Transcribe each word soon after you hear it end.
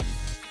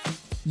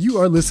You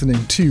are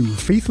listening to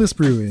Faithless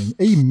Brewing,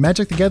 a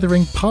Magic the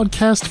Gathering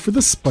podcast for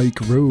the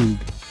Spike Rogue.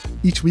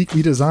 Each week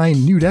we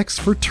design new decks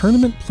for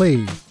tournament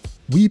play.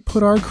 We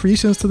put our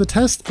creations to the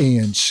test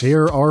and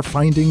share our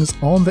findings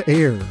on the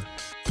air.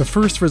 The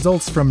first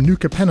results from New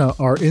Capenna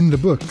are in the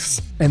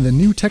books, and the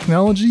new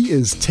technology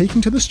is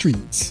taken to the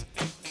streets.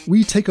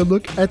 We take a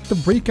look at the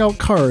breakout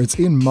cards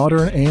in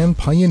Modern and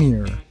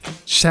Pioneer.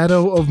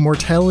 Shadow of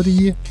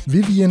Mortality,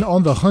 Vivian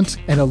on the Hunt,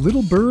 and a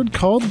little bird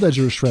called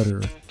Ledger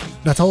Shredder.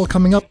 That's all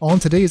coming up on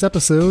today's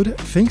episode.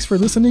 Thanks for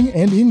listening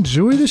and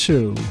enjoy the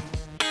show.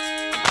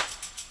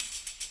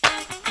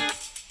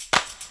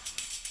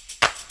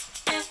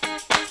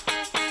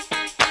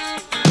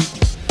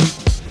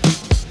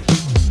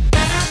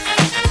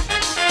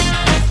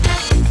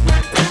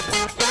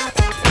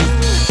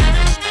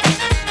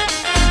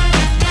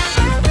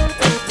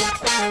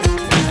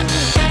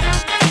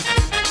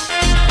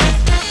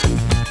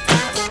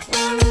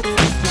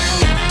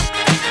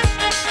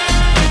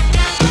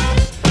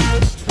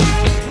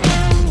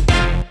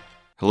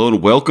 Hello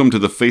and welcome to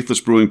the Faithless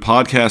Brewing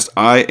Podcast.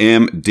 I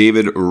am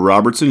David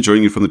Robertson,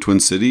 joining you from the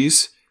Twin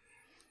Cities.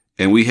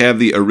 And we have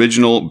the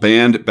original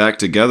band back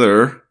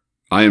together.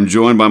 I am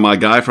joined by my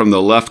guy from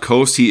the left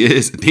coast. He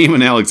is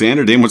Damon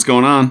Alexander. Damon, what's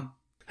going on?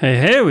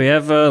 Hey, we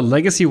have a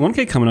Legacy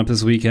 1K coming up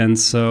this weekend,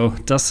 so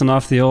dusting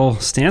off the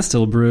old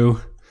Standstill brew.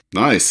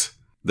 Nice.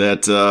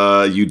 That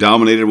you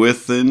dominated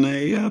with in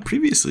a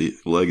previously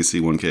Legacy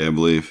 1K, I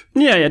believe.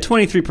 Yeah,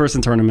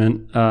 23-person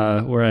tournament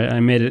where I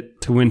made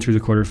it to win through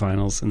the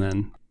quarterfinals and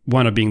then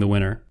wound up being the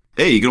winner.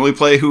 Hey, you can only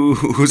play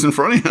who's in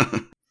front of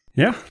you.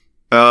 Yeah.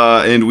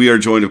 And we are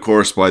joined, of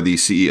course, by the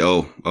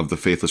CEO of the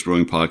Faithless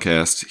Brewing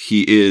Podcast.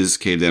 He is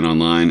Cave Dan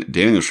Online,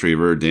 Daniel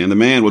Shriver. Dan the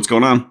man, what's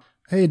going on?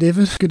 Hey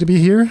David, good to be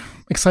here.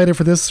 Excited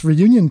for this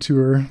reunion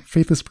tour,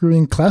 Faithless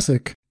Brewing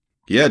Classic.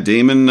 Yeah,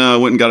 Damon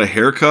went and got a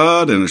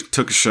haircut and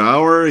took a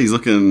shower. He's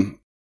looking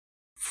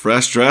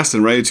fresh dressed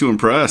and ready to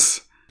impress.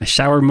 I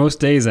shower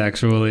most days,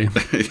 actually.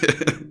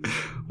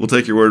 We'll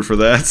take your word for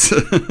that.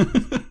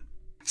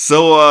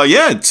 So,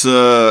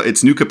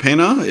 it's New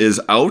Capenna is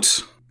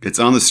out. It's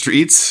on the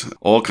streets.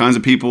 All kinds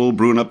of people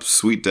brewing up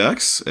sweet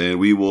decks. And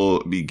we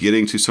will be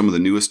getting to some of the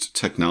newest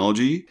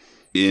technology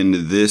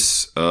in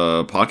this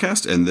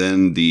podcast. And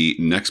then the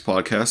next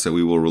podcast that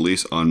we will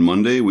release on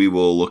Monday, we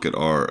will look at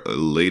our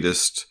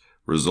latest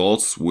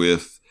results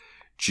with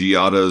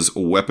Giada's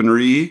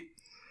weaponry,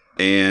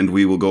 and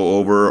we will go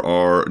over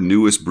our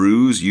newest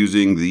brews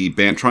using the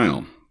Bant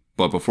Triome.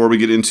 But before we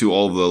get into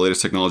all the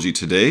latest technology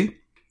today,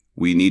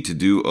 we need to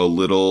do a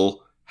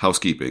little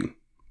housekeeping.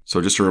 So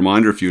just a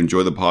reminder, if you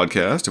enjoy the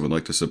podcast and would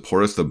like to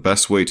support us, the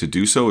best way to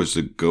do so is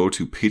to go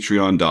to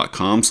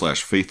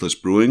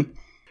patreon.com/faithlessbrewing.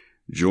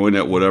 Join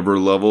at whatever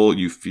level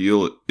you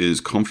feel is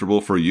comfortable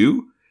for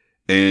you.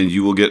 And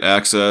you will get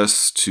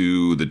access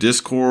to the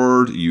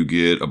Discord. You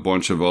get a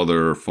bunch of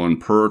other fun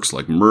perks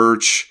like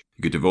merch.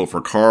 You get to vote for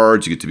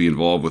cards. You get to be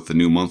involved with the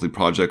new monthly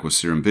project with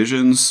Serum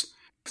Visions.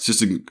 It's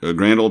just a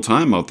grand old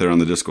time out there on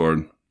the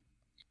Discord.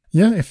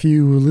 Yeah, if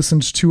you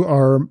listened to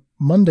our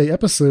Monday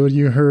episode,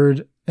 you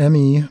heard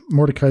Emmy,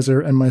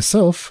 Mordekaiser, and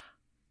myself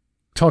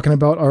talking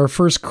about our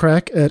first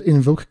crack at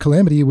Invoke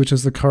Calamity, which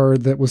is the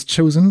card that was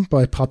chosen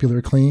by popular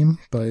acclaim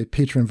by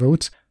patron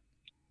vote.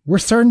 We're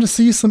starting to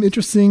see some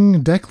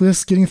interesting deck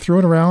lists getting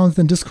thrown around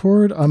in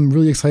Discord. I'm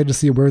really excited to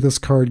see where this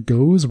card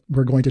goes.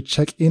 We're going to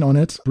check in on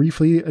it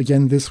briefly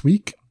again this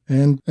week.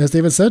 And as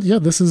David said,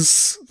 this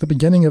is the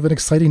beginning of an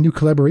exciting new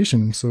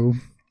collaboration. So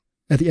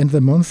at the end of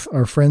the month,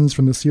 our friends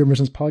from the Serum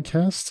Visions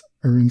podcast,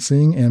 Arun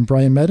Singh and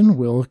Brian Madden,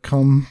 will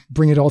come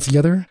bring it all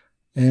together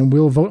and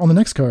we'll vote on the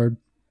next card.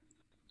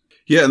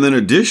 Yeah, and then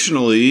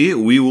additionally,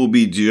 we will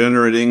be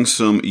generating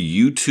some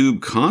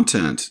YouTube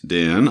content,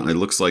 Dan. It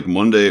looks like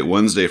Monday,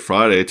 Wednesday,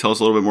 Friday. Tell us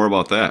a little bit more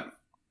about that.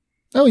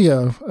 Oh,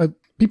 yeah.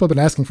 People have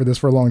been asking for this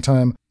for a long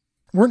time.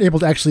 Weren't able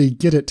to actually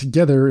get it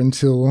together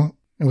until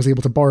I was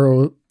able to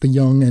borrow the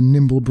young and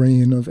nimble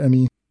brain of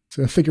Emmy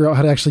to figure out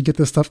how to actually get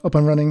this stuff up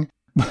and running.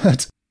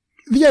 But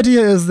the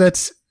idea is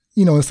that,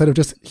 instead of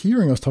just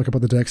hearing us talk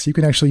about the decks, you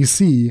can actually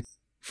see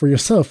for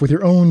yourself with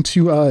your own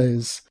two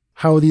eyes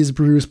how these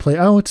brews play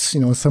out,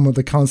 some of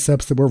the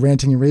concepts that we're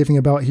ranting and raving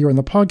about here on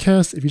the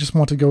podcast. If you just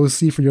want to go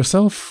see for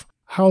yourself,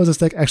 how does this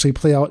deck actually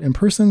play out in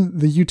person,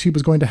 the YouTube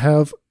is going to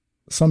have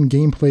some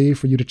gameplay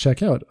for you to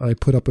check out. I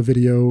put up a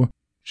video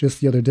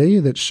just the other day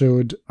that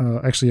showed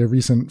actually a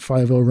recent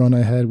 5-0 run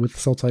I had with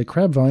Sultai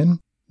Crabvine,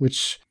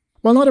 which,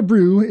 while not a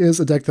brew, is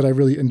a deck that I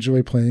really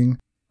enjoy playing.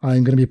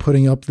 I'm going to be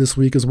putting up this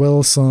week as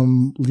well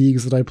some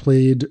leagues that I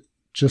played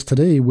just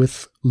today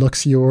with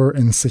Luxior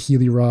and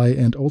Saheeli Rai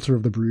and Altar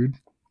of the Brood.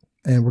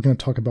 And we're going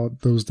to talk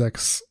about those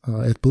decks,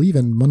 I believe,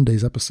 in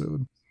Monday's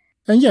episode.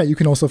 And yeah, you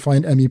can also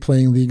find Emmy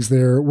playing leagues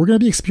there. We're going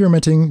to be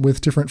experimenting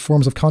with different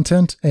forms of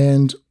content,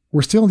 and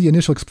we're still in the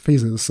initial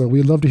phases, so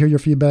we'd love to hear your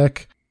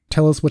feedback.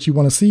 Tell us what you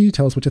want to see,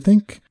 tell us what you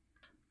think,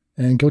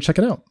 and go check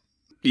it out.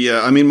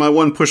 Yeah, I mean, my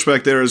one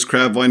pushback there is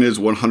Crabvine is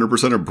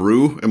 100% a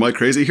brew. Am I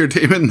crazy here,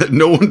 Damon? That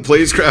no one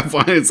plays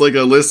Crabvine? It's like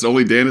a list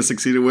only Dan has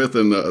succeeded with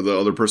and the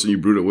other person you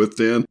brewed it with,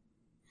 Dan?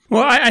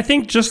 Well, I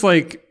think just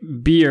like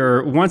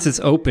beer, once it's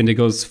opened, it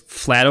goes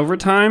flat over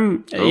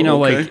time. Okay.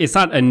 Like it's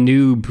not a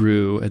new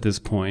brew at this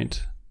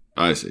point.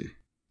 I see.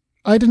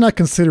 I did not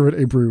consider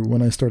it a brew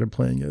when I started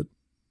playing it.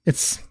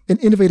 It's an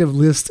innovative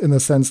list in the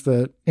sense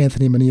that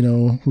Anthony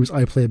Menino, whose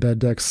I Play Bad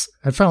Decks,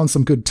 had found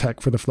some good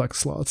tech for the flex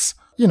slots.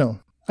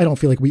 I don't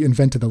feel like we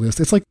invented the list.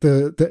 It's like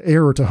the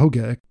heir to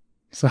Hogak.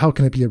 So how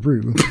can it be a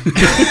brew?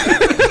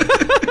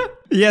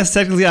 Yes,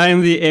 technically I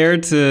am the heir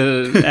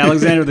to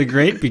Alexander the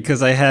Great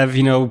because I have,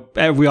 we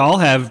all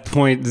have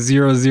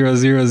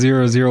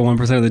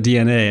 0.00001% of the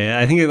DNA.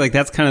 I think like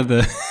that's kind of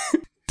the...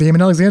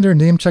 Damon Alexander,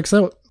 name checks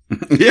out.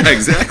 Yeah,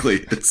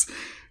 exactly.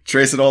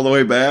 Trace it all the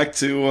way back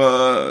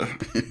to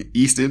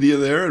East India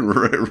there, and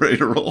we're ready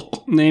to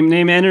roll.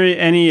 Name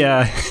any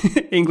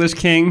English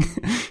king,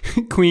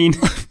 queen.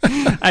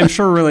 I'm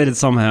sure related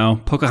somehow.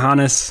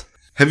 Pocahontas.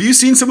 Have you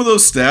seen some of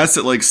those stats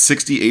that like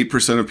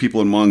 68% of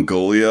people in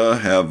Mongolia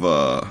have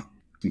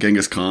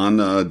Genghis Khan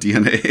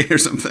DNA or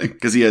something?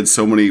 Because he had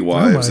so many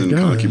wives and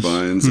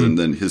concubines, and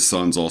then his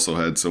sons also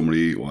had so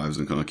many wives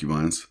and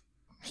concubines.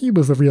 He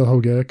was the real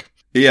Hogak.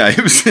 Yeah,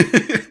 it was.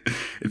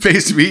 It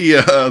pays to be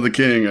the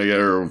king, I guess,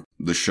 or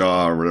the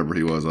Shah, or whatever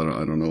he was. I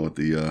don't know what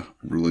the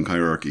ruling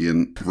hierarchy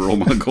in rural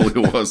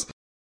Mongolia was.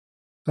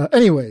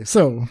 Anyway,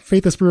 so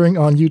Faithless Brewing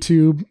on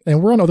YouTube,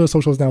 and we're on other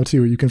socials now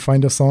too. You can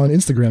find us on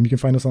Instagram, you can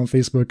find us on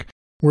Facebook.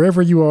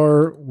 Wherever you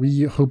are,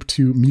 we hope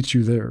to meet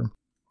you there.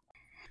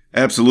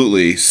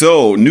 Absolutely.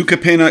 So, New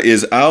Capenna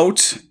is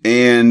out,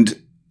 and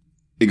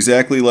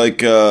exactly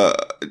like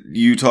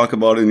you talk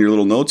about in your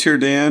little notes here,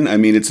 Dan, I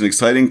mean, it's an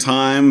exciting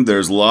time.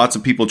 There's lots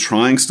of people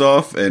trying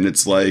stuff, and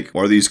it's like,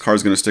 are these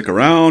cards going to stick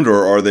around,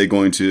 or are they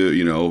going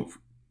to,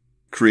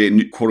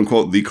 create,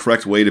 quote-unquote, the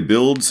correct way to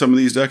build some of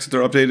these decks that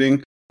they're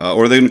updating?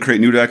 Or are they going to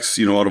create new decks,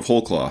 out of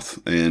whole cloth?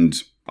 And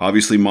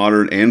obviously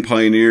Modern and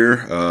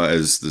Pioneer,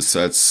 as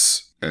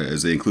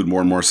they include more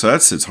and more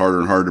sets, it's harder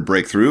and harder to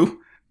break through.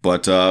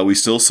 But we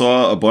still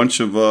saw a bunch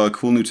of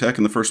cool new tech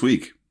in the first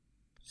week.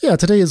 Yeah,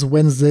 today is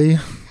Wednesday,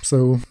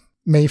 so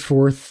May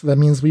 4th. That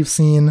means we've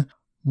seen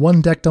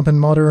one deck dump in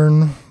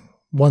Modern,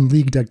 one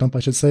league deck dump,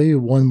 I should say,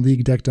 one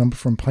league deck dump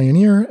from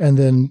Pioneer, and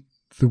then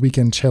the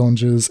weekend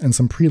challenges and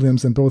some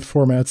prelims in both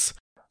formats.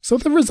 So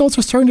the results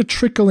are starting to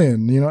trickle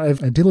in. I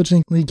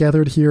diligently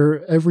gathered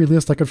here every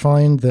list I could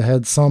find that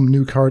had some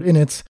new card in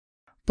it.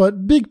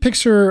 But big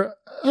picture,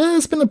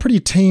 it's been a pretty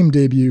tame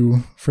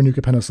debut for New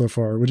Capenna so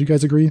far. Would you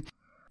guys agree?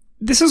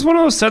 This is one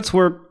of those sets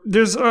where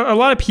there's a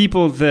lot of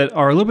people that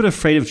are a little bit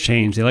afraid of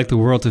change. They like the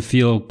world to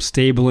feel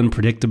stable and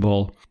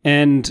predictable.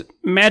 And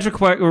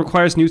Magic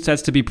requires new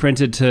sets to be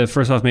printed to,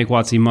 first off, make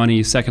WotC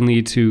money.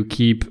 Secondly, to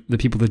keep the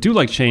people that do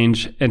like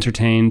change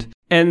entertained.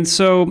 And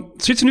so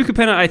Streets of New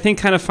Capenna, I think,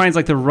 kind of finds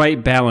like the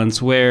right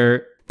balance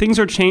where things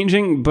are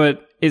changing,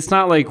 but it's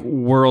not like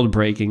world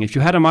breaking. If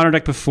you had a Modern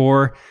deck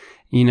before,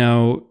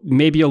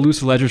 maybe you'll lose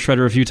the Ledger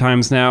Shredder a few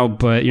times now,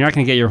 but you're not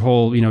going to get your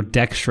whole,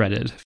 deck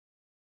shredded.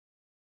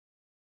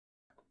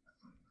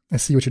 I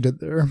see what you did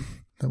there.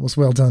 That was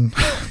well done.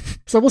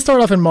 So we'll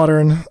start off in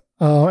Modern.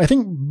 I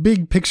think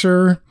big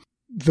picture,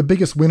 the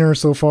biggest winner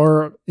so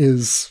far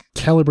is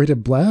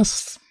Calibrated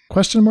Blast, ?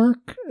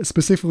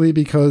 Specifically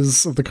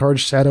because of the card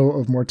Shadow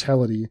of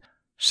Mortality.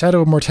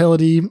 Shadow of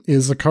Mortality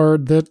is a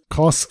card that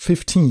costs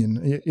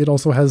 15. It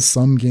also has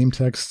some game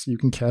text. You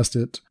can cast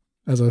it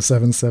as a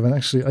 7/7.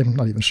 Actually, I'm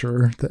not even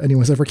sure that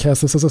anyone's ever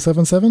cast this as a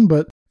 7/7,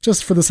 but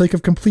just for the sake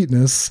of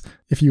completeness,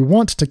 if you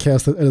want to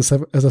cast it as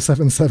a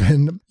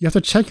 7/7, you have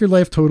to check your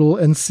life total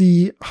and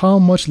see how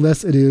much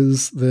less it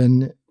is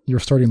than your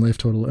starting life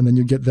total, and then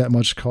you get that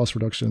much cost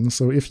reduction.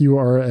 So if you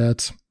are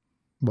at,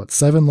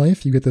 7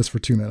 life, you get this for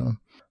 2 mana.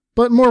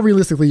 But more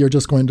realistically, you're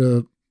just going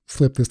to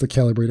flip this to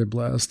Calibrated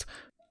Blast.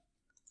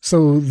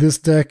 So this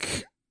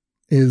deck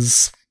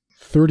is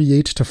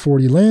 38 to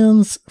 40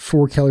 lands,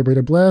 4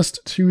 Calibrated Blast,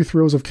 2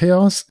 Throes of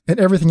Chaos, and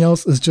everything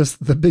else is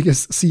just the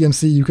biggest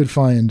CMC you could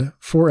find.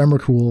 4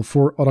 Emrakul,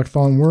 4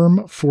 Autochthon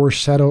Worm, 4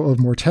 Shadow of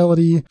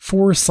Mortality,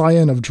 4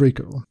 Scion of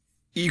Draco.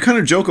 You kind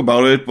of joke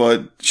about it,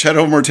 but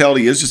Shadow of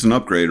Mortality is just an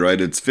upgrade,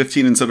 right? It's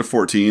 15 instead of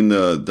 14.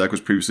 The deck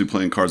was previously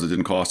playing cards that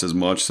didn't cost as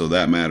much, so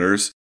that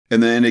matters.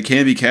 And then it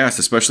can be cast,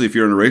 especially if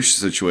you're in a race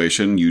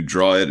situation. You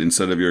draw it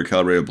instead of your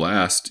Calibrated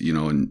Blast,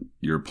 and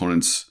your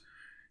opponents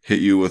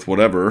hit you with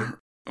whatever,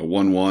 a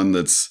 1/1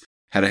 that's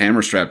had a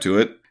hammer strapped to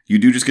it. You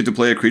do just get to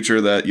play a creature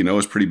that,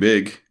 is pretty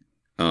big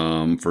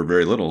for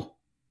very little,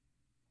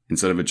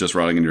 instead of it just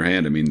rotting in your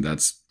hand. I mean,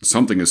 that's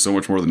something is so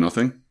much more than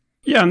nothing.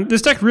 Yeah, and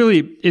this deck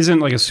really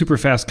isn't like a super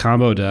fast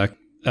combo deck.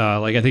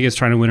 I think it's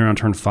trying to win around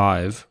turn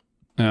 5.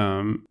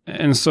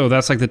 And so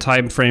that's like the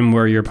time frame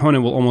where your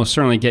opponent will almost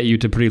certainly get you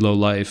to pretty low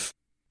life.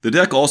 The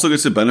deck also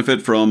gets to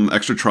benefit from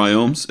extra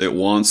triomes. It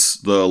wants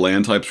the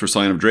land types for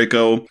Scion of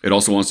Draco. It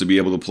also wants to be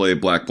able to play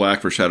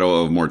black for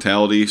Shadow of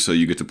Mortality. So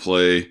you get to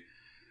play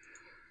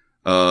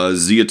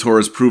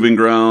Zeator's Proving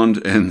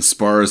Ground and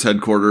Spar's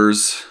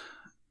Headquarters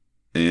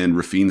and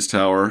Rafine's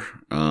Tower.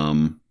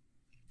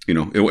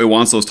 It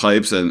wants those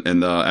types,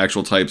 and the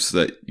actual types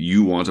that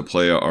you want to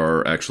play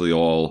are actually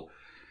all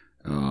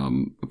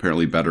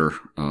apparently better,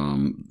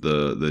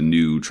 the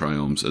new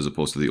Triomes as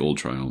opposed to the old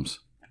Triomes.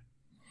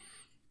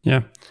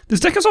 Yeah.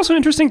 This deck is also an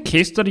interesting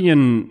case study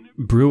in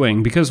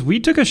brewing because we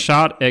took a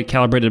shot at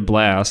Calibrated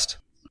Blast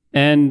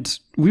and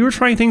we were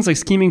trying things like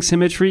Scheming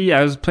Symmetry.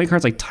 I was playing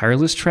cards like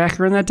Tireless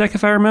Tracker in that deck,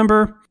 if I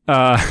remember.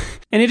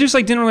 And it just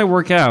like didn't really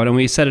work out and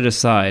we set it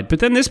aside.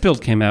 But then this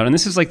build came out and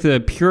this is like the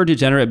pure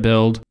degenerate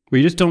build where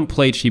you just don't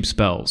play cheap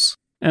spells.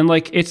 And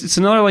like it's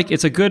another like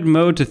it's a good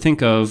mode to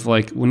think of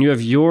like when you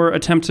have your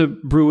attempt to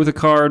brew with a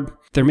card,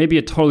 there may be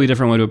a totally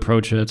different way to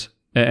approach it.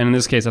 And in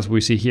this case, that's what we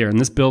see here. And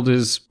this build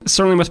is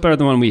certainly much better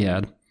than the one we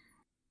had.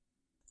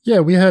 Yeah,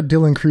 we had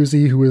Dylan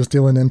Cruzy, who is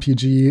Dylan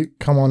MPG,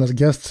 come on as a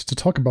guest to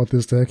talk about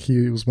this deck.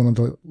 He was one of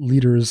the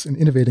leaders in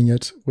innovating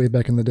it way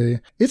back in the day.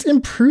 It's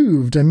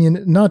improved. I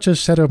mean, not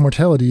just Shadow of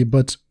Mortality,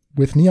 but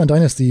with Neon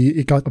Dynasty,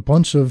 it got a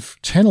bunch of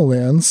channel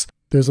lands.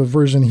 There's a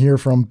version here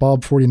from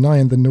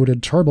Bob49, the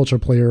noted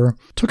Charbulger player.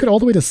 Took it all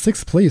the way to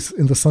 6th place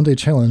in the Sunday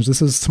Challenge.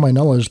 This is, to my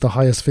knowledge, the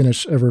highest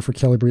finish ever for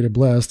Calibrated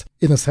Blast.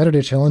 In the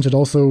Saturday Challenge, it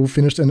also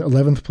finished in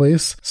 11th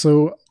place.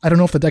 So I don't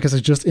know if the deck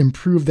has just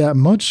improved that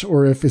much,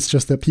 or if it's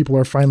just that people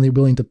are finally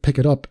willing to pick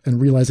it up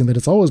and realizing that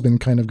it's always been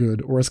kind of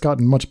good, or it's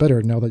gotten much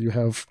better now that you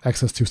have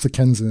access to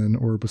Sekenzin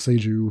or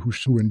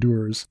Boseiju, who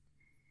endures.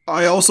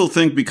 I also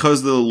think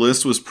because the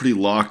list was pretty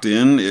locked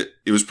in,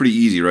 it was pretty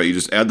easy, right? You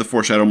just add the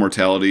 4 Shadow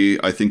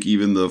Mortality. I think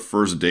even the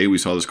first day we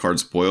saw this card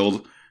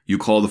spoiled, you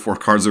called the 4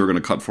 cards that were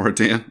going to cut for it,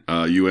 Dan,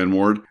 you and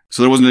Ward.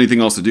 So there wasn't anything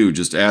else to do.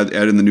 Just add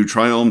in the new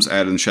Triomes,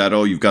 add in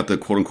Shadow. You've got the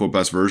quote-unquote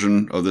best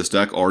version of this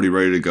deck already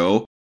ready to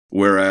go,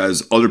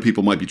 whereas other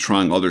people might be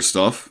trying other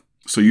stuff.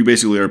 So you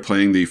basically are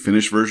playing the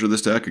finished version of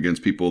this deck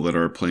against people that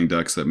are playing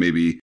decks that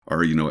maybe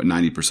are, at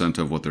 90%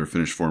 of what their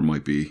finished form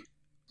might be.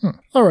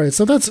 All right,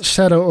 so that's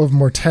Shadow of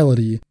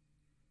Mortality.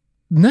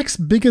 Next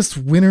biggest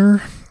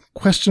winner,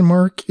 question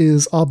mark,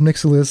 is Ob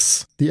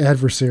Nixilis, the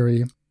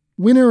Adversary.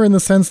 Winner in the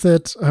sense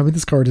that,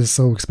 this card is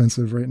so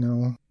expensive right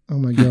now. Oh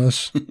my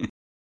gosh.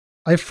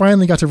 I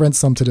finally got to rent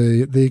some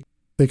today.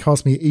 They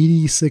cost me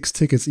 86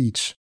 tickets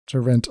each to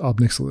rent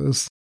Ob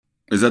Nixilis.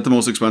 Is that the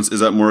most expensive?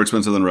 Is that more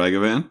expensive than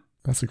Ragavan?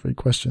 That's a great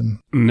question.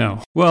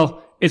 No.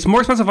 Well, it's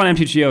more expensive on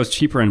MTGO. It's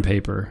cheaper in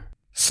paper.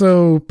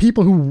 So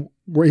people who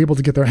were able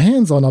to get their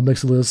hands on Ob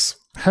Nixilis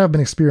have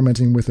been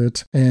experimenting with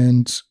it.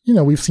 And,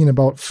 we've seen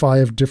about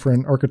 5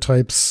 different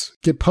archetypes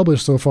get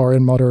published so far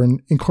in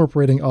Modern,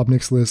 incorporating Ob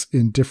Nixilis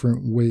in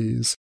different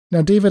ways.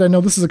 Now, David, I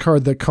know this is a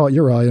card that caught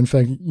your eye. In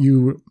fact,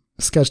 you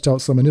sketched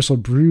out some initial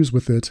brews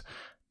with it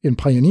in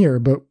Pioneer,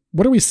 but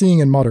what are we seeing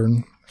in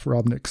Modern for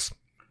Ob Nix?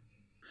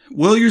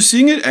 Well, you're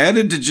seeing it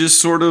added to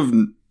just sort of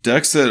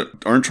decks that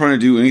aren't trying to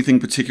do anything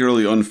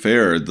particularly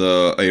unfair. A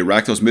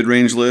Rakdos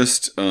mid-range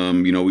list,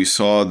 we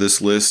saw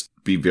this list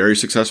be very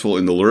successful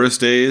in the Lurrus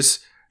days.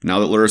 Now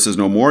that Lurrus is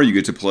no more, you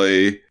get to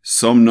play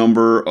some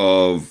number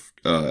of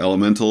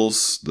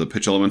elementals, the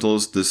pitch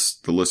elementals.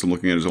 The list I'm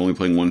looking at is only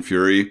playing 1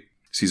 Fury.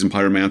 Seasoned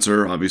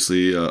Pyromancer,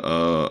 obviously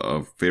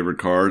a favorite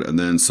card, and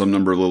then some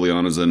number of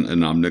Lilianas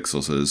and Ob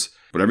Nixilises.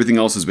 But everything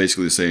else is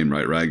basically the same,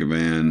 right?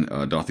 Ragavan,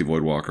 Dauthi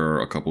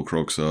Voidwalker, a couple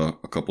Kroxa,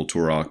 a couple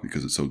Turok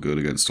because it's so good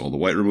against all the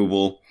white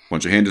removal, a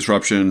bunch of hand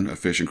disruption, a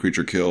fish and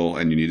creature kill,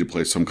 and you need to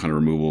play some kind of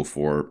removal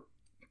for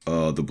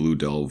the Blue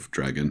Delve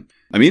Dragon.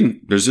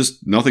 There's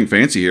just nothing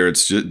fancy here.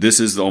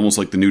 This is almost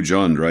like the new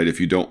Jund, right? If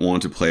you don't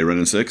want to play Wrenn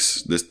and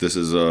 6, this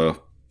is the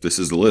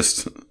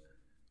list.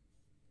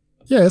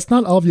 Yeah, it's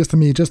not obvious to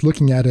me just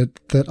looking at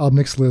it that Ob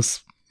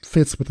Nixilis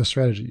fits with the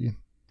strategy.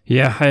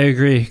 Yeah, I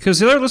agree. Because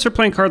the other lists are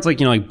playing cards like,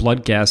 like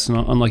Bloodghast and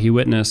Unlucky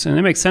Witness, and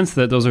it makes sense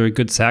that those are a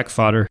good sack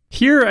fodder.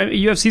 Here,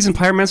 you have Seasoned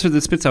Pyromancer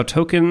that spits out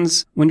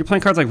tokens. When you're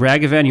playing cards like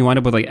Ragavan, you wind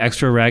up with like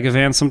extra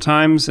Ragavan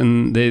sometimes,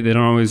 and they don't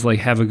always like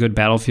have a good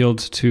battlefield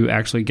to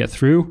actually get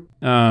through.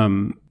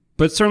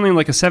 But certainly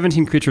like a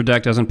 17 creature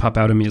deck doesn't pop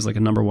out at me as like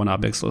a number 1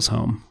 Ob Nixilis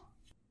home.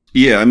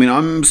 Yeah,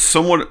 I'm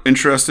somewhat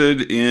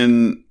interested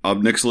in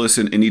Ob Nixilis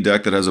in any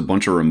deck that has a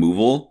bunch of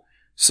removal.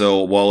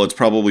 So while it's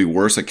probably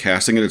worse at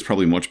casting it, it's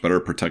probably much better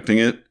at protecting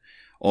it.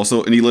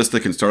 Also, any list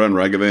that can start on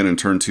Ragavan and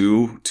turn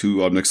 2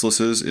 Ob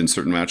Nixilises in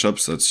certain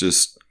matchups, that's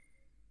just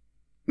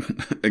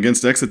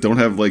against decks that don't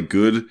have like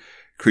good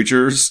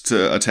creatures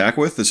to attack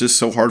with. It's just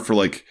so hard for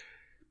like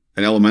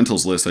an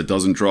Elementals list that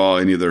doesn't draw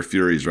any of their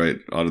Furies right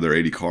out of their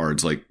 80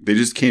 cards. Like they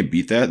just can't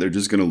beat that. They're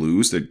just going to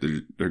lose. They're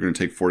going to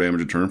take 4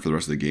 damage a turn for the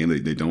rest of the game.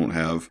 They don't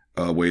have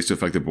ways to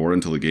affect the board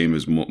until the game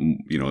is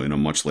in a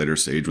much later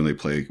stage when they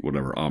play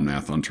whatever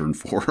Omnath on turn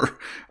 4.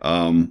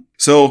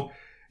 So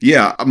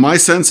yeah, my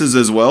sense is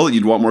as well that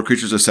you'd want more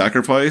creatures to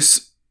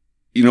sacrifice.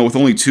 With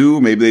only 2,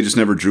 maybe they just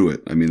never drew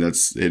it.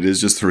 It is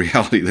just the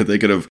reality that they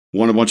could have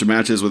won a bunch of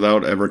matches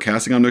without ever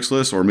casting on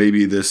Nixilis, or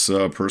maybe this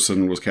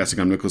person was casting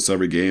on Nixilis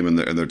every game and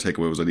their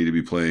takeaway was I need to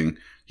be playing,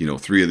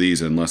 3 of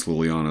these and less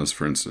Lilianas,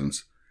 for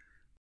instance.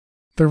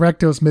 The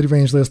Rakdos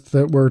mid-range list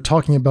that we're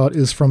talking about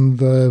is from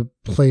the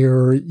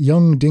player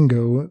Young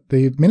Dingo.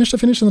 They managed to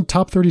finish in the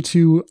top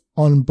 32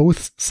 on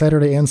both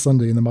Saturday and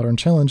Sunday in the Modern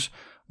Challenge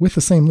with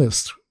the same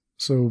list.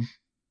 So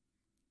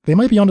they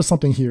might be onto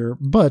something here,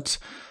 but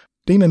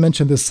Damon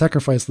mentioned this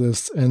sacrifice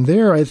list, and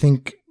there I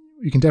think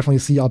you can definitely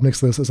see Ob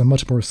Nixilis as a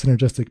much more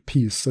synergistic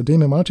piece. So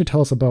Damon, why don't you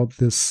tell us about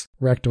this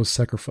Rakdos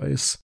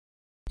sacrifice?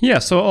 Yeah,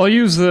 so I'll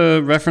use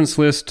the reference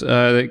list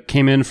that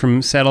came in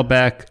from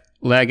Saddleback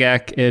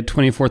Lagak at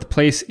 24th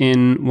place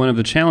in one of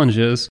the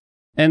challenges.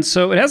 And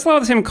so it has a lot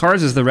of the same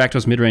cards as the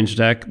Rakdos midrange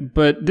deck,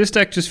 but this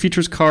deck just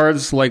features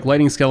cards like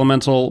Lightning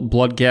Skelemental,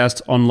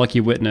 Bloodghast,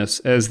 Unlucky Witness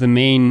as the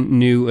main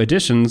new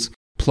additions,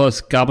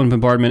 plus Goblin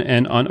Bombardment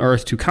and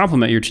Unearth to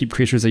complement your cheap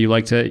creatures that you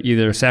like to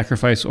either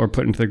sacrifice or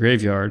put into the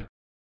graveyard.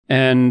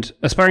 And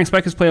Aspiring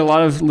Spike has played a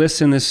lot of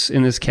lists in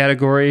this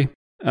category.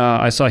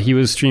 I saw he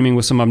was streaming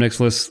with some Ob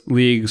Nixilis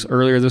leagues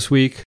earlier this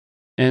week.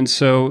 And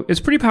so it's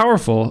pretty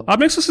powerful. Ob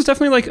Nixilis is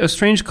definitely like a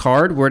strange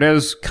card where it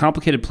has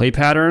complicated play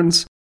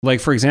patterns.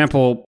 Like, for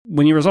example,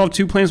 when you resolve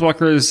 2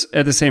 Planeswalkers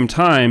at the same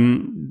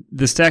time,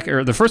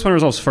 the first one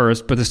resolves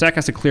first, but the stack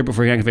has to clear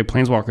before you activate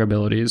Planeswalker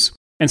abilities.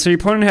 And so your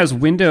opponent has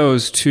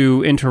windows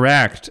to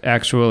interact,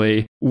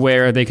 actually,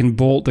 where they can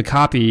bolt the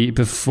copy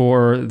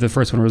before the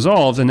first one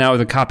resolves, and now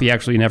the copy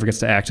actually never gets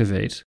to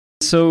activate.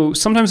 So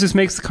sometimes this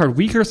makes the card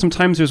weaker.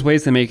 Sometimes there's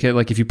ways to make it,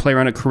 like if you play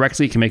around it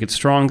correctly, you can make it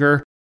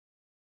stronger.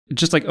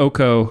 Just like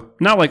Oko.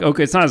 Not like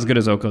Oko. It's not as good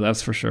as Oko,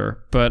 that's for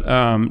sure. But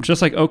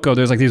just like Oko,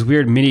 there's like these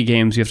weird mini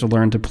games you have to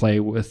learn to play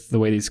with the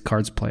way these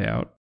cards play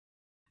out.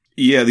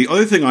 Yeah, the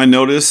other thing I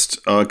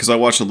noticed, because I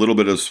watched a little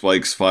bit of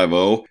Spikes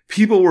 5.0,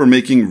 people were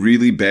making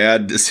really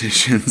bad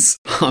decisions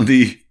on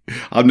the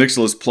Ob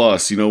Nixilis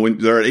Plus. You know, when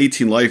they're at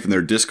 18 life and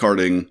they're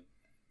discarding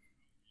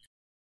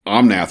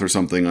Omnath or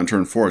something on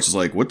turn 4, it's just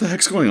like, what the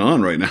heck's going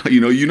on right now?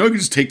 You can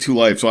just take 2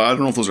 life. So I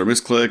don't know if those are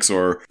misclicks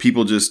or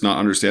people just not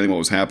understanding what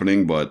was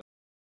happening, but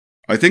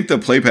I think the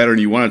play pattern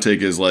you want to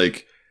take is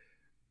like,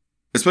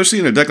 especially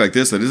in a deck like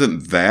this that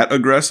isn't that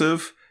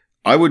aggressive,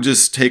 I would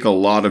just take a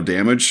lot of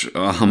damage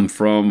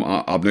from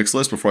Ob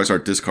Nixilis before I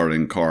start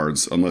discarding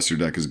cards, unless your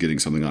deck is getting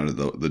something out of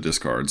the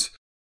discards.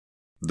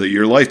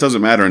 Your life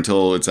doesn't matter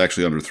until it's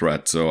actually under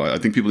threat, so I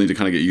think people need to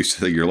kind of get used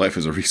to your life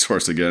as a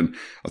resource again.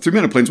 A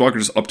 3-mana Planeswalker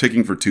just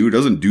upticking for 2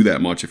 doesn't do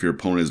that much if your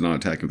opponent is not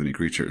attacking with any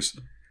creatures.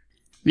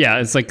 Yeah,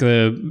 it's like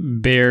the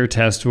bear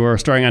test where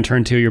starting on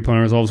turn 2, your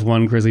opponent resolves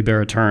 1 Grizzly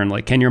Bear a turn.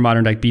 Like, can your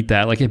modern deck beat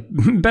that? Like, it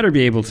better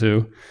be able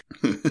to.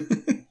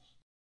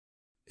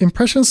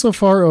 Impressions so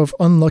far of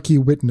Unlucky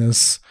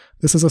Witness.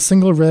 This is a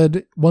single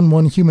red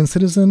 1/1 human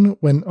citizen.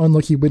 When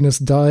Unlucky Witness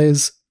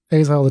dies,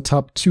 exile the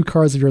top 2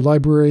 cards of your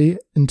library.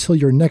 Until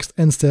your next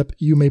end step,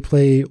 you may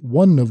play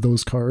 1 of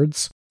those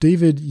cards.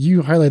 David,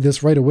 you highlighted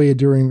this right away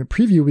during the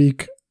preview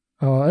week.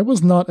 I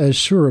was not as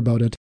sure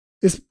about it.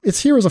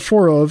 It's here as a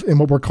 4 of in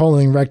what we're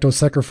calling Rakdos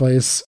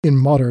Sacrifice in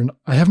Modern.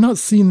 I have not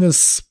seen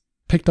this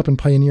picked up in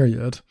Pioneer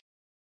yet.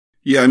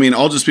 Yeah, I mean,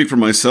 I'll just speak for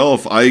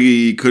myself.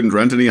 I couldn't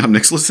rent any Ob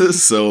Nixilises,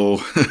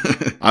 so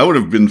I would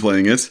have been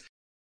playing it.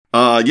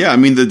 Yeah, I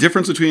mean, the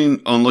difference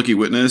between Unlucky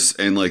Witness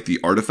and like the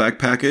artifact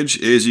package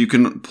is you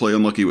can play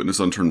Unlucky Witness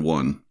on turn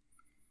 1,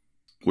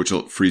 which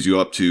frees you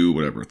up to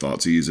whatever,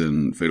 Thoughtseize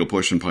and Fatal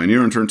Push and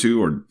Pioneer on turn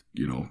 2, or,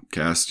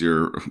 cast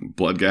your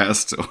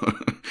Bloodghast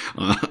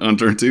on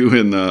turn 2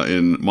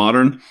 in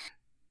Modern.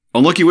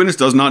 Unlucky Witness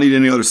does not need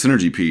any other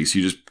synergy piece.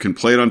 You just can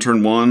play it on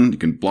turn 1. You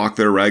can block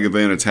their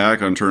Ragavan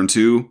attack on turn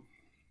 2.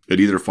 It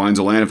either finds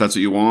a land if that's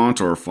what you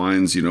want, or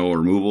finds, a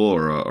removal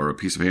or a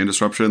piece of hand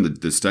disruption.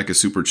 This deck is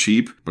super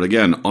cheap. But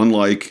again,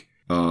 unlike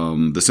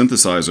the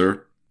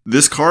Synthesizer,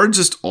 this card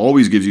just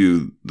always gives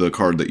you the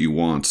card that you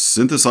want.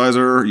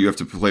 Synthesizer, you have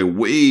to play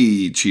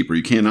way cheaper.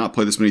 You cannot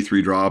play this many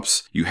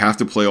 3-drops. You have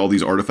to play all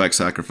these artifact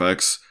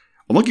sacrifices.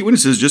 Unlucky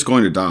Witness is just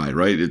going to die,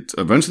 right?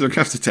 Eventually they're going to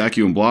have to attack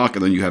you and block,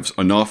 and then you have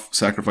enough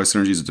sacrifice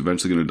synergies, it's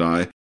eventually going to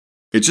die.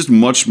 It's just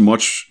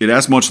it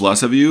asks much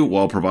less of you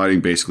while providing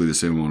basically the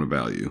same amount of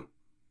value.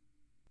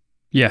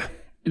 Yeah.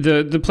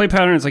 The play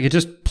pattern is like, it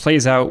just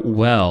plays out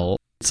well.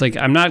 It's like,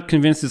 I'm not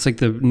convinced it's like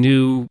the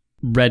new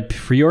red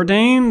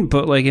preordain,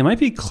 but like it might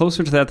be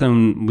closer to that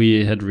than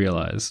we had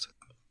realized.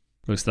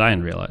 At least that I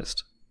had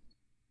realized.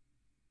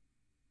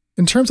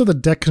 In terms of the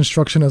deck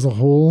construction as a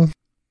whole,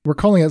 we're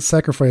calling it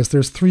Sacrifice.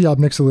 There's 3 Ob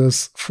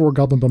Nixilis, 4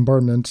 Goblin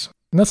Bombardment,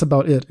 and that's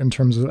about it in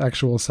terms of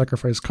actual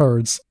sacrifice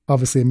cards.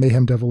 Obviously,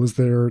 Mayhem Devil is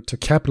there to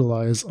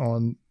capitalize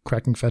on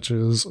cracking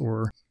fetches,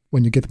 or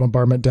when you get the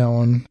bombardment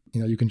down,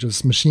 you can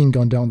just machine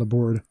gun down the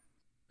board. Are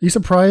you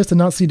surprised to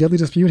not see Deadly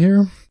Dispute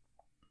here?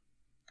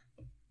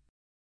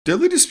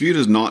 Deadly Dispute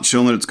has not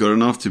shown that it's good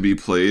enough to be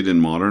played in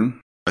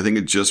Modern. I think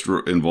it just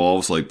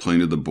involves like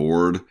playing to the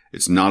board.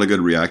 It's not a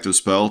good reactive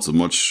spell. It's a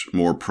much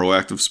more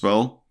proactive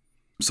spell.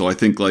 So I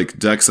think like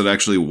decks that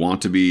actually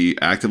want to be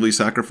actively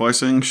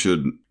sacrificing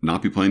should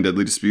not be playing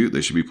Deadly Dispute.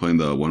 They should be playing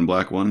the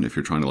 1-black one if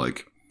you're trying to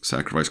like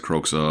sacrifice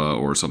Kroxa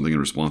or something in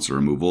response to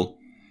removal.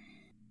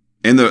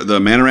 And the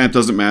mana ramp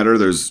doesn't matter.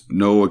 There's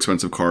no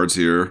expensive cards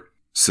here.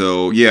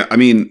 So yeah, I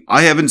mean,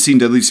 I haven't seen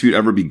Deadly Dispute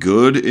ever be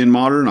good in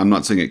Modern. I'm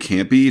not saying it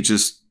can't be. It's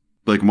just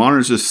like Modern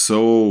is just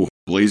so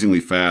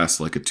blazingly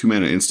fast. Like a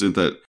 2-mana instant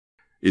that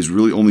is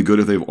really only good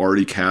if they've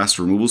already cast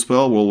a removal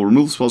spell. Well,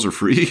 removal spells are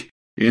free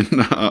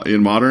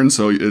in Modern,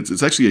 so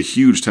it's actually a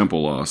huge tempo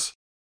loss.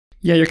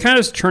 Yeah, you're kind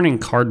of just churning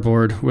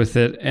cardboard with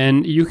it,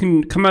 and you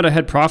can come out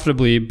ahead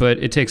profitably, but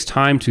it takes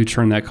time to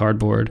churn that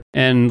cardboard.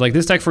 And like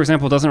this deck, for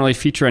example, doesn't really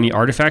feature any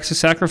artifacts to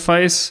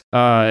sacrifice.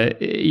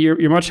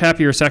 You're much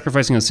happier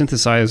sacrificing a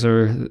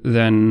synthesizer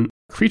than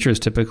creatures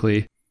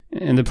typically.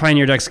 And the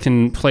Pioneer decks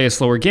can play a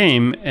slower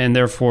game and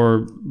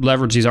therefore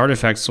leverage these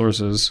artifact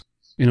sources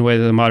in a way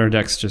that the modern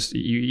decks just,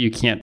 you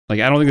can't. Like,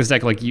 I don't think this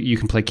deck, like, you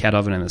can play Cat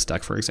Oven in this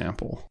deck, for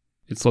example.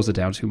 It slows it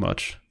down too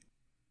much.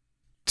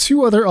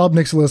 Two other Ob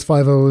Nixilis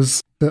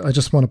 5-0s that I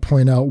just want to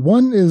point out.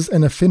 One is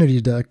an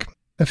Affinity deck.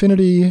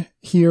 Affinity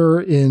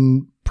here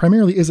in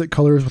primarily Izzet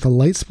colors with a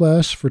light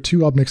splash for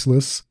 2 Ob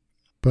Nixilis.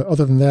 But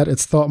other than that,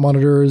 it's Thought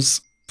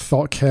Monitors,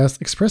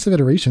 Thoughtcast, Expressive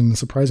Iteration,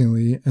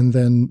 surprisingly, and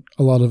then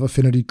a lot of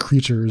Affinity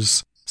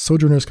creatures.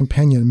 Sojourner's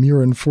Companion,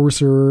 Mirror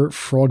Enforcer,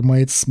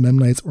 Frogmites,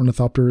 Memnites,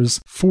 Ornithopters,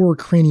 4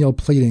 Cranial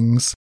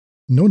Platings,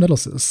 no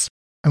Nettlesis.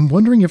 I'm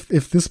wondering if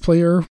this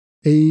player,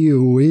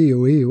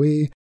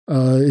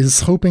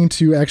 is hoping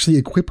to actually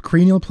equip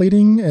Cranial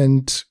Plating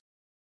and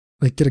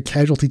like get a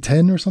Casualty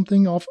 10 or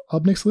something off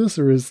Ob Nixilis,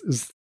 or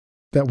was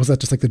that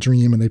just like the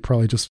dream and they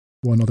probably just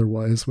won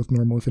otherwise with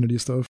normal Affinity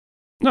stuff?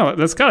 No,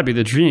 that's got to be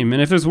the dream.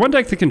 And if there's one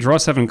deck that can draw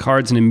 7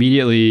 cards and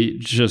immediately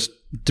just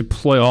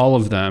deploy all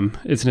of them,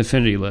 it's an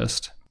Affinity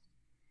list.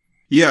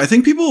 Yeah, I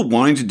think people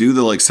wanting to do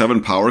the like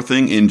 7 power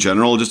thing in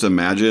general, just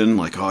imagine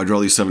like, oh, I draw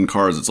these 7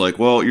 cards. It's like,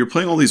 well, you're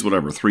playing all these,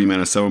 3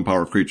 mana, 7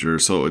 power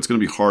creatures, so it's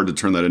going to be hard to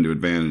turn that into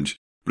advantage.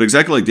 But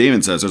exactly like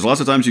Damon says, there's lots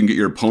of times you can get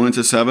your opponent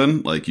to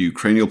 7, like you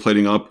Cranial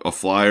Plating up a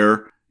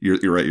flyer,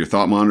 you're right, your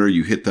Thought Monitor,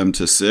 you hit them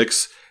to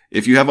 6.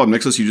 If you have Ob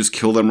Nixilis, you just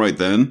kill them right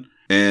then.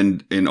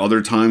 And in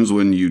other times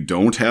when you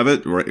don't have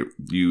it, right,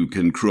 you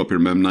can crew up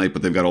your Memnite,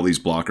 but they've got all these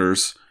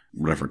blockers,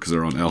 whatever, because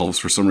they're on elves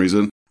for some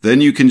reason. Then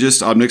you can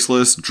just Ob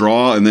Nixilis,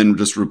 draw, and then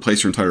just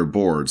replace your entire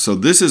board. So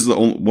this is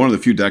one of the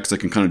few decks that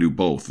can kind of do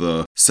both.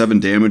 The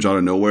 7 damage out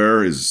of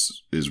nowhere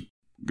is going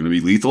to be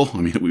lethal. I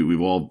mean,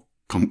 we've all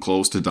come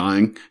close to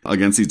dying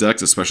against these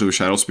decks, especially with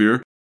Shadow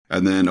Spear.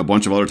 And then a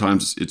bunch of other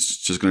times, it's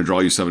just going to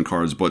draw you 7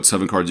 cards, but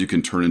 7 cards you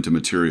can turn into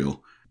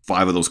material.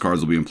 5 of those cards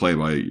will be in play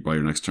by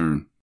your next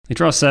turn. They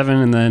draw 7,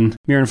 and then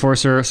Mirror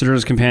Enforcer,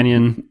 Sojourner's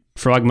Companion,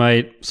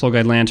 Frogmite, Soul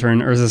Guide Lantern,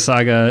 Urza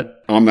Saga.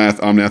 Omnath,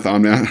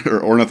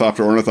 or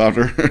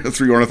Ornithopter.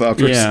 3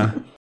 Ornithopters. Yeah.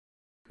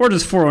 Or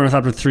just 4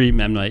 Ornithopter, 3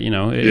 Memnite,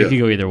 It could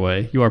go either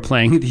way. You are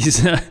playing these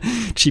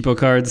cheapo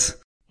cards.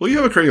 Well, you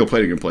have a Cranial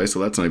Plating in play, so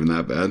that's not even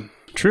that bad.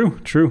 True.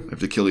 You have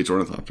to kill each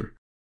Ornithopter.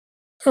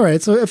 All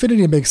right, so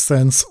Affinity makes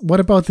sense. What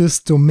about this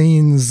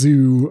Domain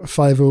Zoo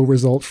 5-0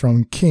 result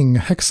from King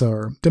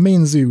Hexar?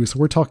 Domain Zoo, so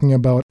we're talking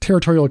about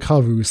Territorial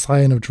Kavu,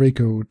 Scion of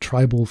Draco,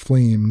 Tribal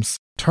Flames,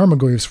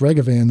 Tarmogoyfs,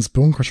 Ragavans,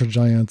 Bonecrusher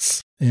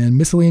Giants, and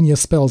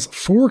miscellaneous spells.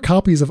 4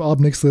 copies of Ob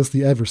Nixilis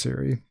the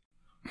Adversary.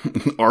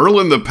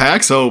 Arlen the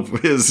Pax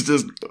Hope is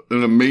just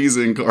an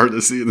amazing card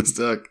to see in this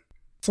deck.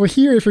 So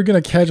here, if you're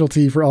going to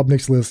casualty for Ob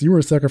Nixilis, you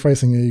are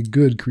sacrificing a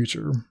good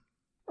creature.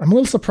 I'm a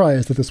little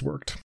surprised that this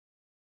worked.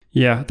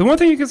 Yeah, the one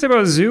thing you can say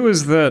about Zoo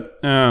is that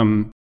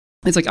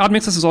it's like Ob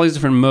Nixilis has all these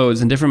different modes,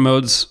 and different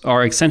modes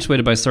are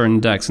accentuated by certain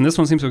decks. And this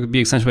one seems to be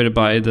accentuated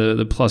by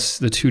the plus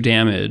the 2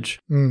 damage,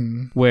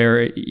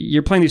 where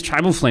you're playing these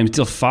Tribal Flames,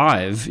 deal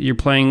 5. You're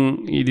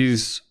playing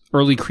these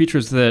early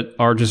creatures that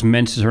are just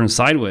meant to turn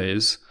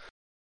sideways.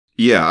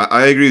 Yeah,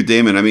 I agree with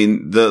Damon. I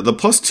mean, the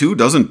 +2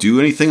 doesn't do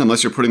anything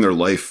unless you're putting their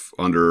life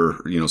under,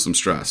 some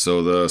stress.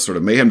 So the sort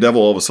of Mayhem Devil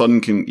all of a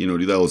sudden can,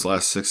 do those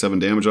last 6-7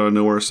 damage out of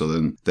nowhere. So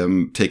then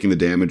them taking the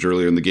damage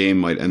earlier in the game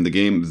might end the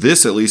game.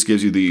 This at least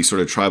gives you the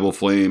sort of Tribal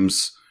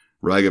Flames,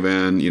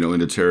 Ragavan,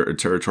 into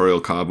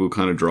Territorial Kavu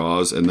kind of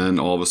draws. And then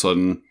all of a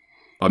sudden,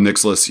 Ob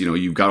Nixilis,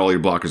 you've got all your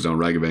blockers down.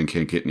 Ragavan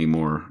can't get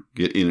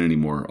in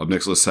anymore. Ob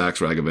Nixilis sacks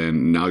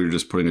Ragavan. Now you're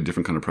just putting a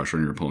different kind of pressure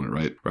on your opponent,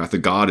 right? Wrath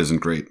of God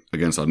isn't great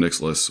against Ob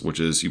Nixilis, which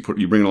is you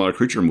bring in a lot of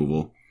creature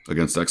removal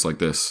against decks like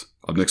this.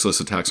 Ob Nixilis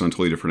attacks on a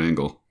totally different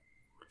angle.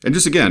 And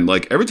just again,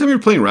 like every time you're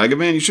playing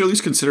Ragavan, you should at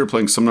least consider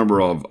playing some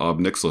number of Ob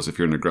Nixilis if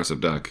you're an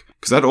aggressive deck,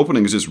 because that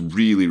opening is just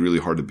really, really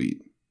hard to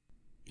beat.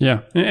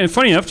 Yeah, and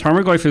funny enough,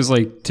 Tarmogoyf is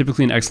like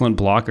typically an excellent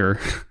blocker.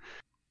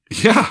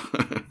 Yeah.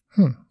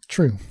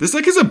 True. This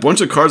deck has a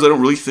bunch of cards I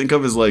don't really think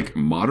of as like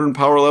modern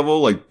power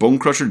level. Like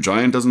Bonecrusher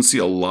Giant doesn't see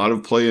a lot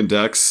of play in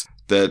decks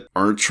that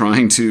aren't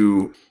trying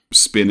to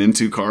spin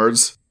into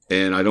cards.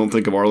 And I don't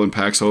think of Arlen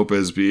Pax Hope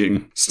as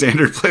being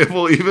standard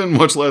playable even,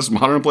 much less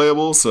modern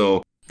playable.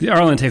 So the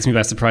Arlen takes me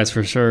by surprise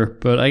for sure.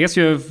 But I guess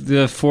you have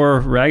the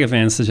 4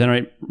 Ragavans to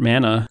generate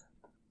mana.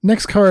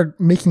 Next card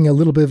making a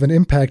little bit of an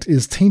impact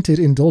is Tainted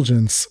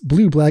Indulgence.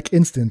 Blue-black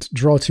instant.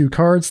 Draw 2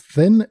 cards,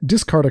 then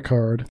discard a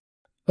card.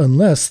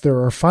 Unless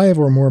there are 5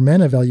 or more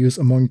mana values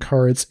among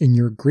cards in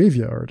your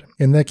graveyard.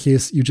 In that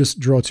case, you just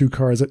draw 2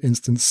 cards at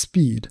instant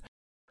speed.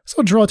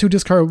 So draw 2,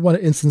 discard 1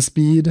 at instant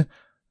speed.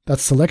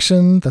 That's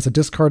selection, that's a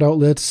discard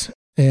outlet,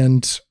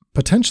 and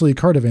potentially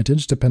card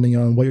advantage, depending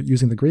on what you're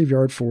using the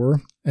graveyard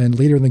for. And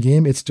later in the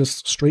game, it's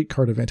just straight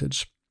card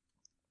advantage.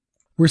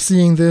 We're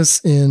seeing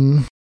this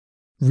in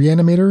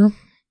Reanimator.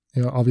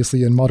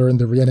 Obviously in Modern,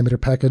 the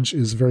Reanimator package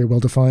is very well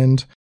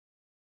defined.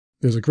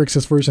 There's a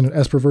Grixis version and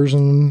Esper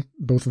version,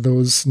 both of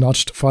those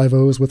notched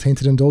 5-0s with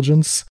Tainted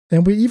Indulgence.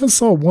 And we even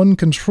saw one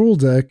control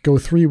deck go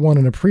 3-1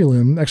 in a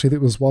prelim. Actually,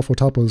 it was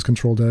Wafotapo's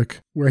control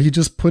deck, where he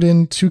just put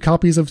in 2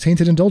 copies of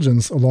Tainted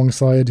Indulgence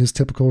alongside his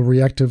typical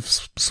reactive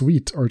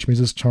suite,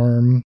 Archmage's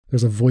Charm.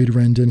 There's a Void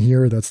Rend in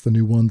here. That's the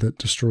new one that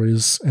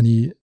destroys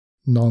any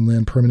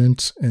non-land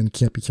permanent and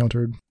can't be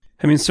countered.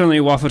 I mean, certainly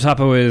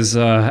Wafotapo is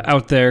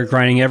out there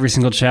grinding every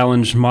single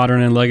challenge,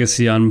 Modern and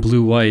Legacy, on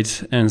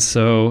blue-white. And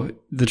so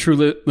the true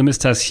litmus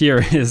test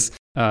here is,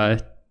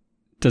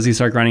 does he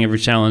start grinding every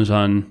challenge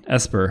on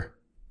Esper?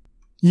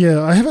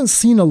 Yeah, I haven't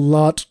seen a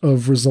lot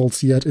of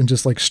results yet in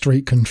just like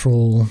straight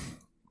control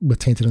with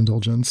Tainted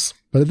Indulgence,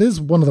 but it is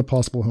one of the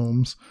possible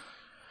homes.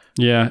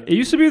 Yeah, it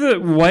used to be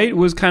that white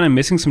was kind of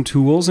missing some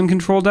tools in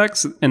control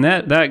decks, and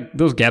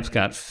those gaps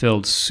got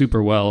filled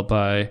super well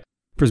by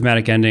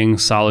Prismatic Ending,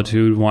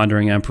 Solitude,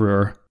 Wandering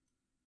Emperor.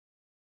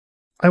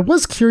 I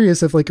was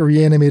curious if like a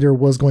Reanimator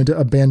was going to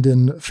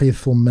abandon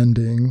Faithful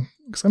Mending,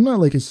 because I'm not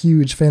like a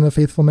huge fan of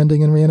Faithful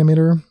Mending in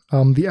Reanimator.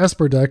 The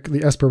Esper deck,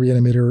 the Esper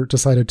Reanimator,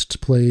 decided to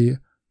play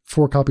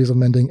 4 copies of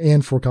Mending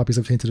and 4 copies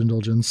of Tainted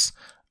Indulgence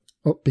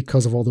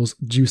because of all those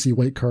juicy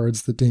white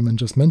cards that Damon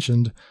just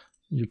mentioned.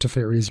 Your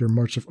Teferis, your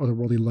March of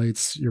Otherworldly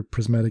Lights, your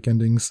Prismatic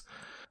Endings.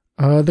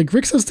 The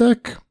Grixis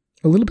deck,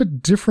 a little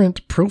bit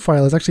different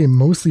profile, is actually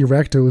mostly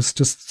Rakdos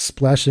just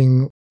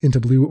splashing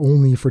into blue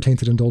only for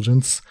Tainted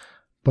Indulgence,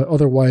 but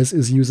otherwise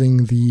is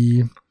using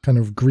the kind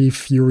of Grief,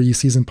 Fury,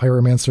 Seasoned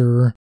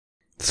Pyromancer.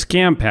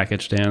 Scam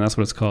package, Dan, that's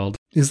what it's called.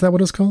 Is that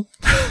what it's called?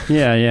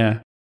 Yeah.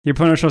 Your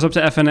opponent shows up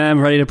to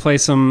FNM, ready to play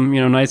some,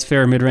 Knights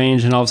Fair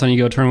mid-range, and all of a sudden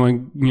you go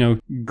turn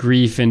 1,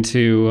 Grief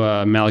into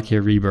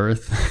Malakir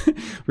Rebirth.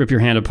 Rip your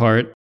hand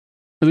apart.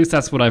 At least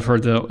that's what I've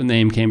heard the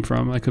name came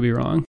from. I could be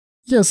wrong.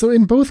 Yeah, so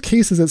in both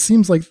cases, it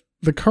seems like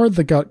the card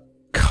that got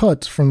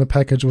cut from the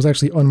package was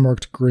actually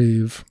Unmarked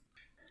Grave.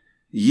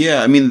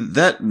 Yeah, I mean,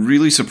 that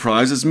really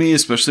surprises me,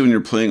 especially when you're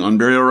playing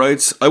Unburial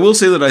Rites. I will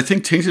say that I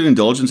think Tainted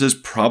Indulgence is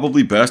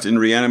probably best in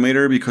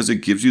Reanimator because it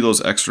gives you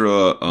those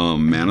extra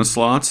mana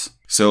slots.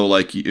 So,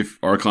 like, if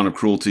Archon of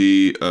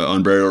Cruelty,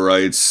 Unburial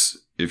Rites,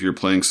 if you're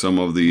playing some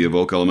of the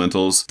Evoke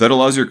Elementals, that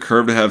allows your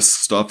curve to have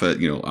stuff at,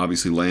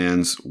 obviously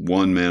lands,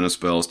 1 mana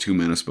spells, 2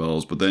 mana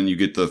spells, but then you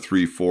get the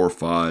 3, 4,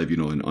 5,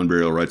 in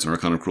Unburial Rites and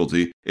Archon of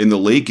Cruelty. In the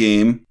late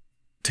game,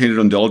 Tainted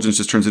Indulgence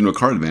just turns into a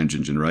card advantage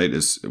engine, right?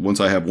 Once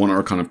I have 1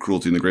 Archon of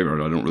Cruelty in the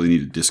graveyard, I don't really need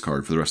to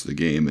discard for the rest of the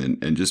game,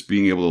 and just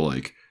being able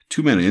to,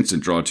 2 mana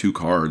instant draw 2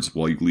 cards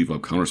while you leave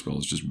up counterspells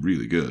is just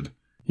really good.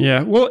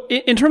 Yeah, well,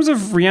 in terms of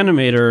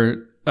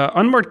Reanimator,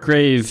 Unmarked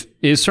Grave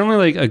is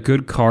certainly a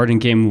good card in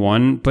game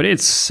 1, but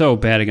it's so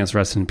bad against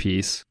Rest in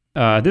Peace.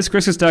 This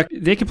Grixis deck,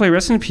 they can play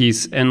Rest in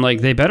Peace, and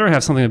they better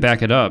have something to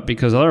back it up,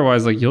 because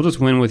otherwise you'll just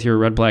win with your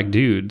red-black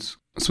dudes.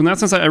 So in that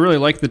sense, I really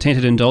like the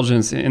Tainted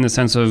Indulgence in the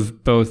sense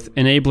of both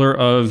enabler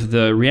of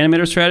the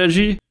Reanimator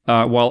strategy,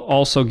 while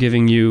also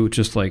giving you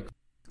just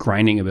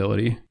grinding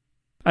ability.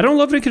 I don't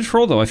love it in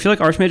control, though. I feel like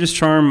Archmage's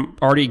Charm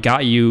already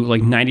got you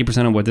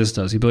 90% of what this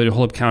does. The ability to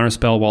hold up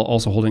counterspell while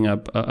also holding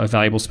up a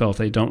valuable spell if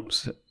they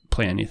don't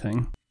play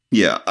anything.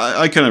 Yeah,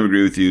 I kind of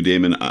agree with you,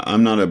 Damon.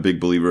 I'm not a big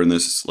believer in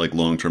this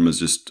long-term as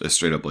just a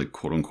straight-up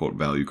quote-unquote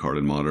value card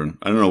in Modern.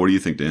 I don't know. What do you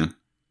think, Dan?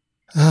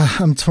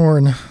 I'm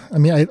torn. I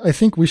mean, I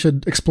think we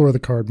should explore the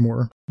card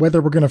more.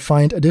 Whether we're going to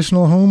find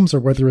additional homes or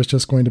whether it's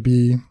just going to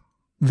be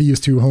these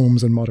 2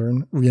 homes in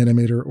Modern,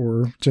 Reanimator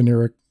or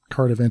generic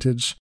card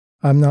advantage.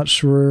 I'm not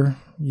sure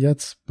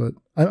yet, but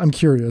I'm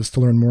curious to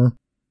learn more.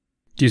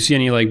 Do you see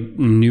any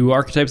new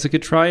archetypes that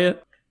could try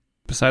it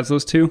besides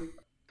those 2?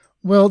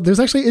 Well, there's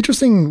actually an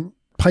interesting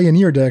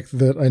Pioneer deck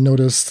that I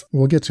noticed.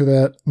 We'll get to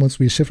that once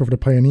we shift over to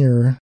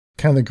Pioneer.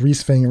 Kind of the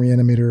Greasefang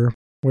Reanimator,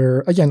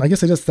 where, again, I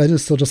guess that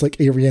is still just a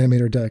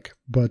Reanimator deck.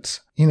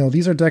 But,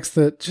 these are decks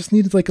that just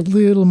needed a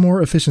little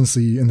more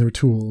efficiency in their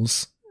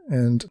tools.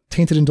 And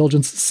Tainted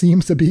Indulgence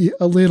seems to be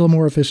a little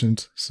more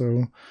efficient.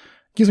 So,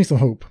 gives me some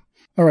hope.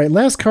 All right,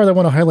 last card I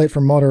want to highlight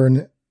from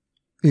Modern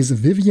is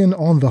Vivien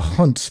on the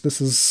Hunt.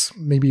 This is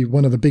maybe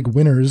one of the big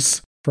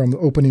winners from the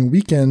opening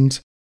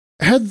weekend.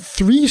 Had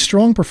 3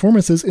 strong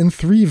performances in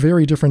 3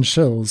 very different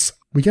shells.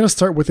 We got to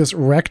start with this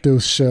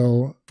Rakdos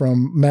shell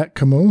from Matt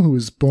Camo, who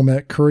is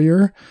Bomat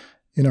Courier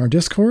in our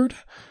Discord.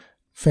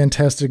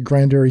 Fantastic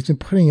grinder. He's been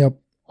putting up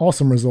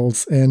awesome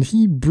results, and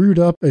he brewed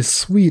up a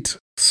sweet,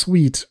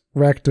 sweet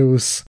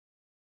Rakdos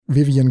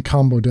Vivien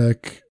combo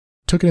deck.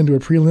 Took it into a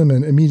prelim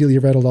and immediately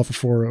rattled off a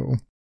 4-0.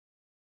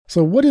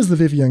 So what is the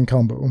Vivien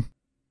combo?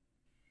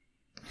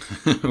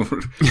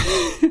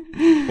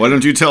 Why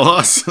don't you tell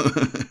us?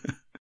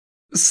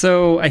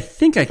 So I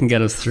think I can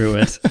get us through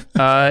it.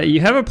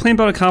 You have a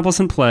Planebound Accomplice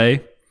in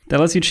play that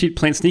lets you cheat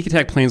sneak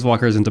attack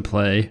planeswalkers into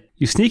play.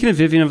 You sneak in a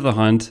Vivien on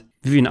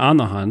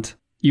the Hunt.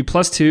 You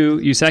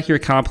 +2, you sack your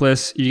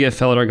Accomplice, you get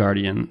Felidar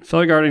Guardian.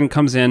 Felidar Guardian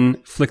comes in,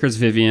 flickers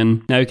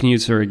Vivien, now you can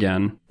use her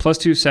again.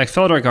 +2, sack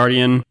Felidar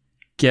Guardian,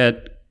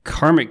 get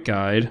Karmic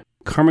Guide.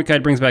 Karmic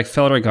Guide brings back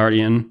Felidar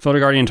Guardian. Felidar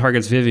Guardian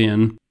targets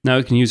Vivien. Now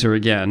you can use her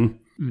again.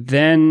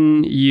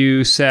 Then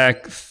you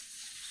sack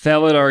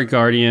Felidar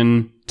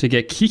Guardian to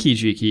get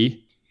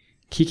Kiki-Jiki.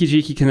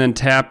 Kiki-Jiki can then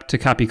tap to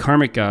copy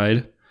Karmic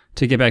Guide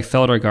to get back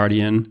Felidar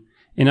Guardian.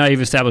 And now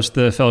you've established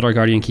the Felidar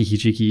Guardian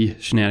Kiki-Jiki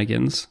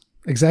shenanigans.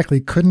 Exactly.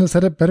 Couldn't have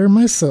said it better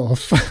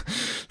myself.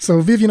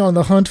 So Vivien on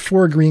the Hunt,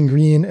 4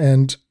 green,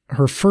 and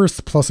her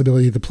first plus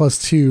ability, the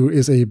 +2,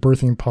 is a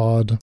Birthing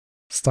Pod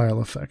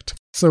style effect.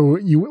 So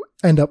you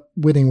end up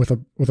winning with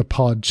a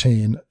pod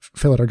chain,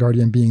 Felidar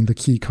Guardian being the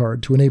key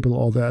card to enable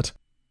all that.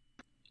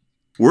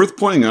 Worth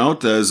pointing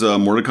out, as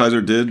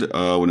Mordekaiser did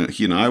when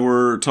he and I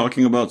were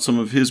talking about some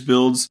of his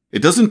builds,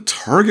 it doesn't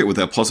target with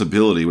that plus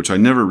ability, which I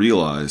never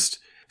realized.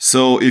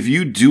 So if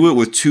you do it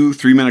with 2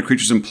 3-mana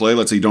creatures in play,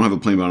 let's say you don't have a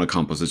Planebound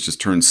Accomplice, it's just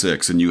turn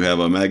 6, and you have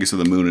a Magus of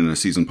the Moon and a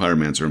Seasoned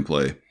Pyromancer in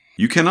play,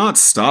 you cannot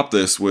stop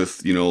this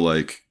with,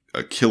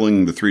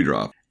 killing the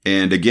 3-drop.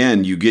 And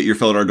again, you get your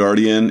Felidar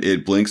Guardian,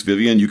 it blinks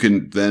Vivien, you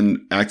can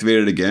then activate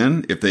it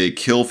again. If they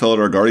kill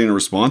Felidar Guardian in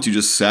response, you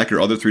just sack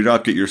your other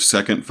 3-drop, get your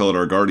second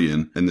Felidar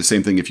Guardian. And the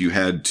same thing if you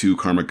had 2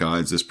 Karmic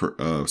Guides,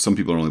 some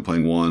people are only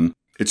playing 1.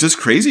 It's just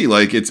crazy,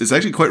 it's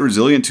actually quite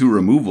resilient to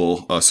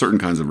removal, certain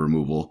kinds of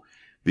removal.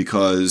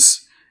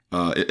 Because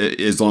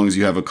as long as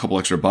you have a couple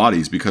extra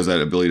bodies, because that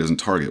ability doesn't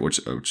target,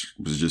 which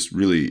was just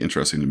really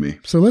interesting to me.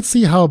 So let's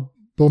see how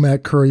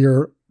Bomat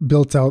Courier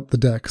built out the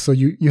deck. So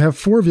you have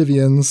 4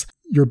 Viviens.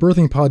 Your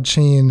Birthing Pod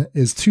chain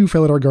is 2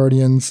 Felidar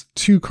Guardians,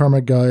 2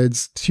 Karmic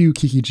Guides, 2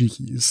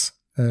 Kiki-Jikis.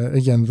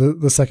 Again,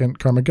 the second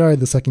Karmic Guide,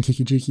 the second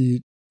Kiki-Jiki,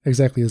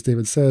 exactly as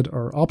David said,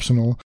 are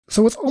optional.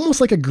 So it's almost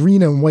like a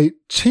green and white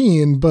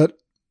chain, but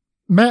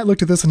Matt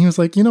looked at this and he was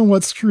like, you know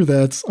what, screw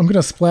that. I'm going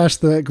to splash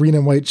the green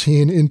and white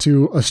chain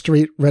into a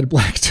straight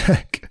red-black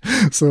deck.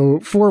 So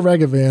 4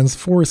 Ragavans,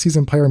 4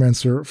 Seasoned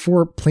Pyromancer,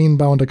 4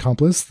 Planebound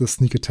Accomplice, the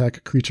sneak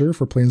attack creature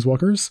for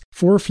Planeswalkers,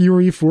 4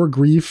 Fury, 4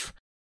 Grief,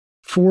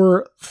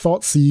 4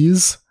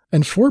 Thoughtseize,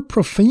 and 4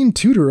 Profane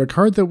Tutor, a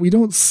card that we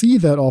don't see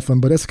that often,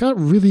 but it's got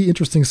really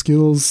interesting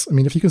skills. I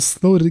mean, if you can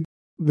slow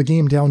the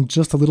game down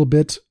just a little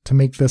bit to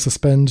make the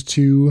suspend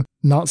 2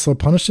 not so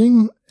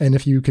punishing, and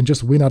if you can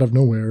just win out of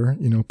nowhere,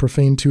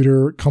 Profane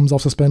Tutor comes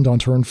off suspend on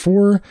turn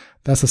 4,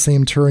 that's the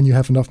same turn you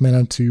have enough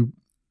mana to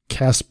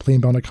cast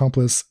Planebound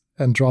Accomplice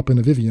and drop in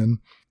a Vivien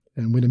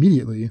and win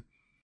immediately.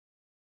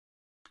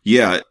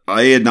 Yeah,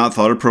 I had not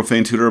thought of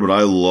Profane Tutor, but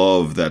I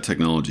love that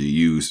technology.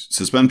 You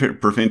suspend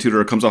Profane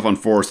Tutor, it comes off on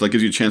 4, so that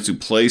gives you a chance to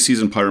play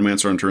Seasoned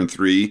Pyromancer on turn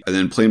 3, and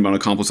then Planebound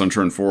Accomplice on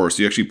turn 4,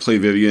 so you actually play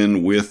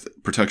Vivien with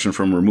protection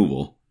from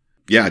removal.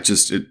 Yeah,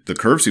 the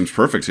curve seems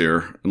perfect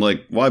here. And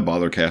why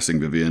bother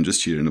casting Vivien?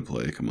 Just cheat into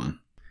play, come on.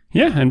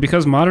 Yeah, and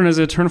because Modern is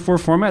a turn 4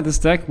 format, this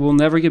deck will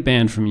never get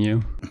banned from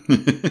you.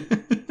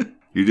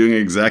 You're doing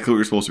exactly what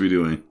you're supposed to be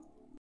doing.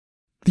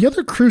 The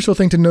other crucial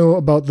thing to know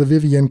about the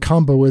Vivien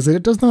combo is that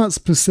it does not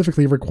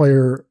specifically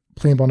require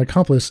Planebound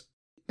Accomplice.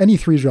 Any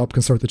 3-drop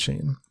can start the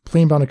chain.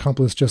 Planebound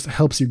Accomplice just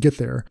helps you get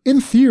there. In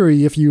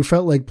theory, if you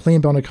felt like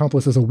Planebound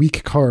Accomplice is a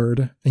weak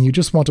card and you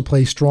just want to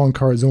play strong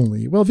cards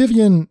only, well,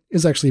 Vivien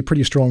is actually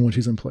pretty strong when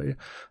she's in play.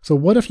 So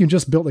what if you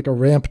just built a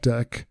ramp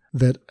deck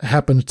that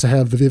happened to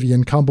have the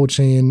Vivien combo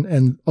chain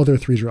and other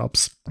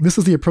 3-drops? This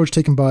is the approach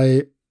taken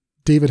by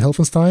David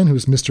Helfenstein,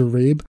 who's Mr.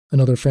 Rabe,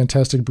 another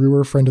fantastic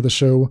brewer, friend of the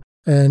show.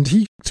 And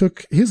he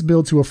took his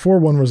build to a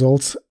 4-1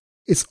 result.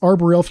 It's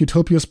Arbor Elf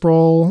Utopia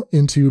Sprawl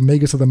into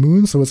Magus of the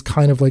Moon, so it's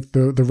kind of like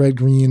the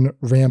red-green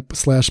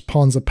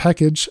ramp/Ponza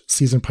package,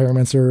 Seasoned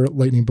Pyromancer,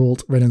 Lightning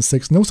Bolt, red and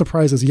 6, no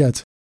surprises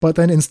yet. But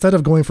then instead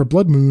of going for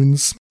Blood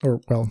Moons,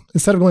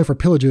 instead of going for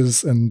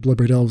Pillages and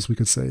Bloodbraid Elves, we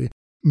could say,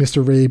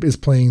 Mr. Rabe is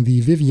playing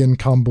the Vivien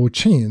combo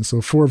chain,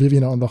 so 4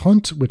 Vivien on the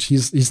Hunt, which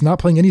he's not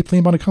playing any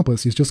Planebound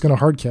Accomplice, he's just going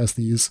to hardcast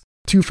these.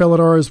 2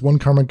 Felidars, 1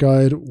 Karmic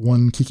Guide,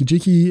 1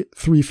 Kiki-Jiki,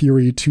 3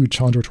 Fury, 2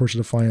 Chandra Torch of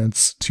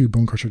Defiance, 2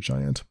 Bonecrusher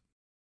Giant.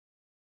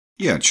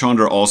 Yeah,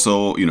 Chandra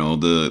also,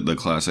 the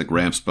classic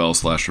ramp spell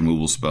 /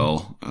 removal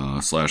spell /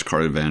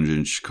 card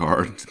advantage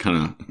card. Kind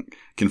of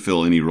can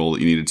fill any role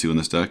that you needed to in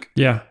this deck.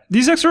 Yeah.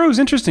 These decks are always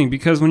interesting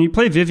because when you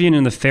play Vivien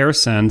in the fair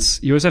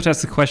sense, you always have to ask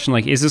the question,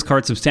 is this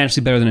card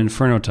substantially better than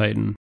Inferno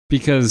Titan?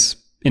 Because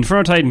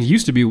Inferno Titan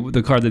used to be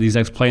the card that these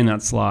decks play in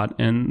that slot,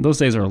 and those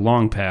days are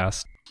long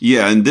past.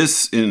 Yeah, and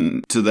this,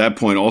 to that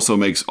point, also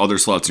makes other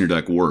slots in your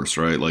deck worse,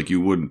 right? You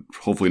would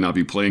hopefully not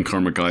be playing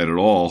Karmic Guide at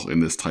all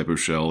in this type of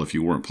shell if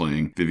you weren't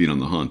playing Vivien on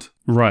the Hunt.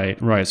 Right.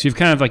 So you've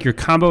kind of your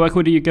combo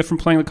equity you get from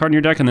playing the card in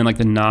your deck, and then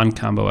the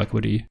non-combo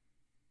equity.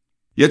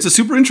 Yeah, it's a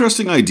super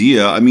interesting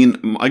idea. I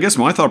mean, I guess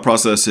my thought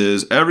process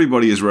is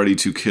everybody is ready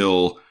to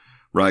kill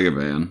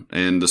Ragavan,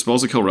 and the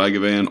spells that kill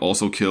Ragavan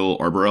also kill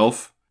Arbor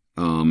Elf.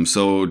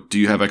 So do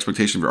you have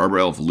expectation for Arbor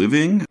Elf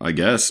living? I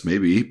guess,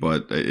 maybe,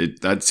 but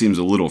that seems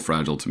a little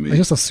fragile to me. I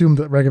just assumed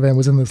that Ragavan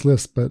was in this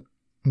list, but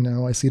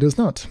now I see it as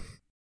not.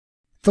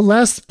 The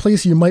last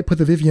place you might put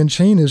the Vivien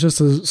chain is just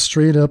a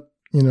straight up,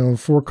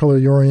 4-color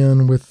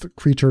Yorion with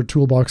creature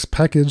toolbox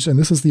package, and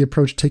this is the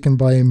approach taken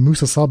by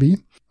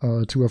Musasabi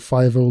to a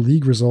 5-0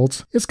 league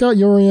result. It's got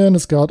Yorion,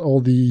 it's got all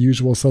the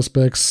usual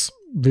suspects,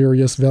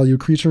 various value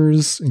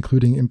creatures,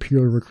 including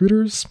Imperial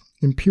Recruiters.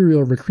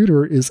 Imperial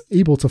Recruiter is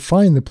able to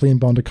find the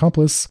Planebound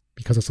Accomplice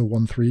because it's a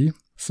 1/3.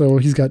 So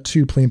he's got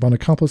 2 Plain Bond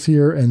Accomplice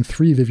here and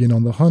 3 Vivian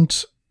on the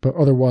Hunt, but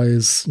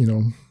otherwise,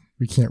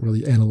 we can't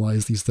really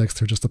analyze these decks.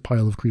 They're just a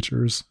pile of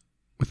creatures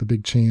with a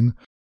big chain.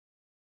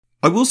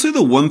 I will say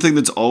the one thing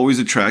that's always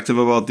attractive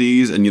about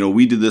these, and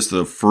we did this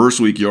the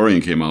first week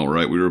Yorion came out,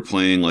 right? We were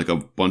playing like a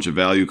bunch of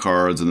value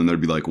cards, and then there'd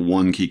be like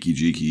 1 Kiki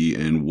Jiki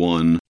and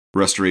 1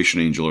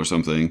 Restoration Angel or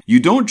something. You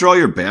don't draw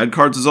your bad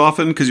cards as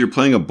often because you're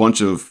playing a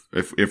bunch of,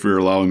 if you're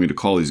allowing me to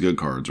call these good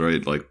cards,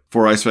 right? Like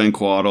 4 Icefang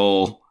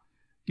Quaddle,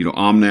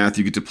 Omnath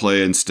you get to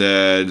play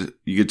instead.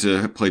 You get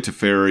to play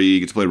Teferi, you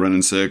get to play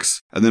Renin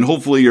 6. And then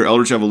hopefully your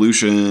Eldritch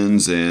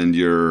Evolutions and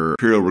your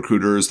Imperial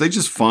Recruiters, they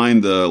just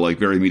find the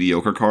very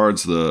mediocre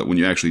cards when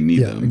you actually need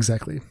them. Yeah,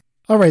 exactly.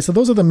 All right, so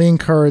those are the main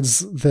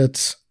cards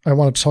that I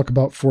want to talk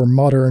about for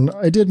Modern.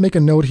 I did make a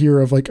note here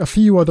of a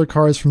few other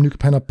cards from New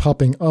Capenna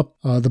popping up.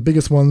 The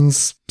biggest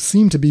ones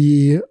seem to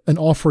be an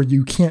offer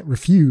you can't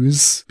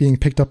refuse, being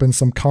picked up in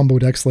some combo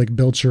decks like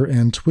Belcher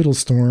and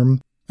Twiddlestorm.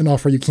 An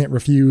offer you can't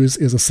refuse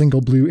is a single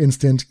blue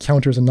instant,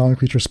 counters a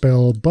non-creature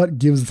spell, but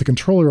gives the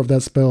controller of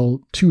that spell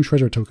 2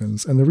 treasure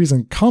tokens. And the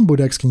reason combo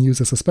decks can use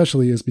this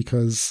especially is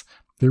because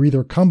they're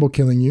either combo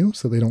killing you,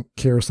 so they don't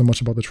care so much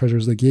about the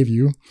treasures they gave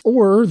you,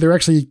 or they're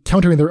actually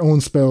countering their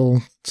own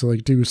spell to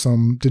do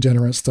some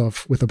degenerate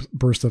stuff with a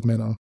burst of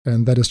mana.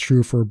 And that is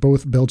true for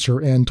both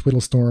Belcher and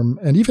Twiddlestorm,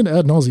 and even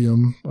Ad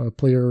Nauseam. A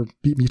player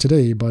beat me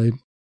today by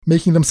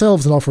making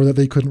themselves an offer that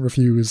they couldn't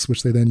refuse,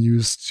 which they then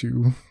used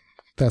to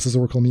Thassa's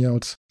Oracle me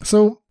out.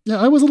 So, yeah,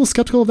 I was a little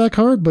skeptical of that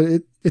card,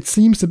 but it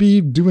seems to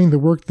be doing the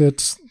work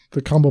that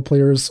the combo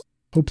players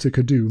hoped it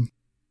could do.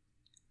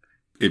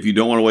 If you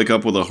don't want to wake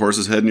up with a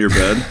horse's head in your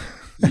bed,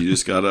 you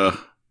just gotta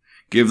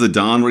give the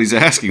Don what he's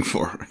asking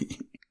for.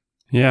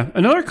 Yeah,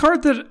 another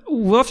card that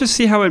we'll have to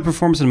see how it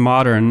performs in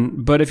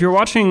Modern, but if you're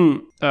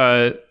watching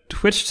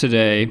Twitch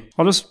today,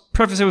 I'll just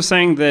preface it with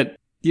saying that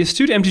the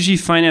astute MTG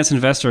Finance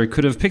investor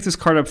could have picked this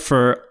card up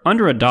for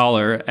under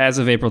 $1 as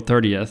of April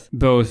 30th,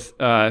 both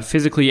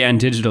physically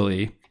and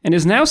digitally, and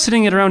is now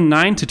sitting at around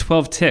 $9 to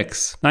 12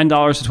 ticks.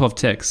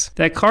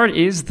 That card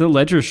is the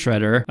Ledger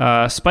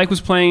Shredder. Spike was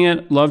playing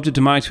it, loved it,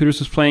 Demonic Tutors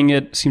was playing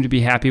it, seemed to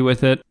be happy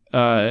with it.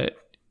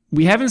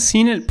 We haven't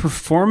seen it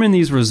perform in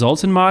these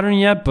results in Modern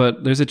yet,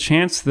 but there's a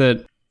chance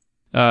that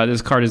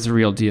this card is the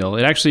real deal.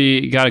 It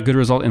actually got a good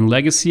result in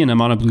Legacy, and I'm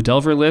on a Blue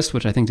Delver list,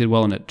 which I think did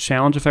well in a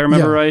challenge, if I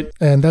remember right.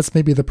 And that's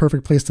maybe the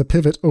perfect place to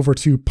pivot over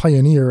to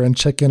Pioneer and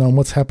check in on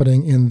what's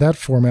happening in that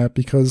format,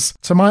 because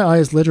to my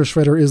eyes, Ledger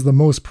Shredder is the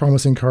most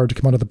promising card to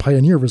come out of the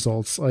Pioneer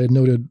results. I had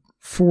noted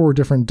 4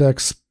 different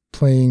decks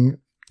playing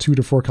 2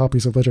 to 4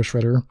 copies of Ledger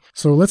Shredder.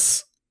 So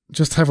let's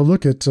just have a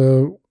look at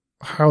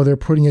how they're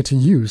putting it to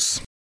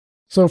use.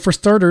 So for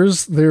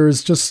starters,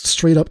 there's just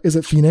straight up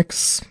Izzet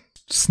Phoenix.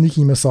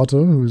 Sneaky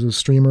Misato, who's a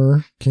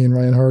streamer, Kane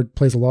Reinhardt,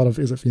 plays a lot of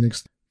Izzet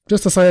Phoenix,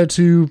 just decided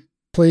to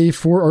play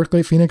 4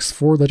 Arclight Phoenix,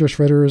 4 Ledger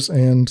Shredders,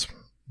 and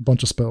a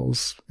bunch of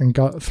spells, and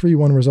got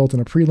 3-1 result in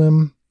a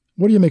prelim.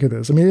 What do you make of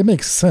this? I mean, it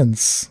makes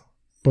sense,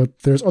 but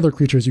there's other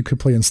creatures you could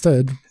play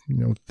instead,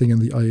 Thing in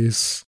the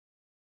Ice.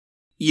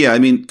 Yeah, I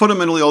mean,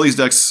 fundamentally, all these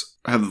decks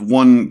have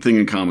one thing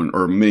in common,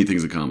 or many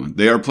things in common.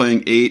 They are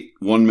playing 8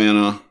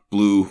 1-mana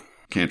blue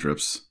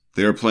cantrips.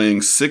 They are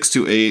playing 6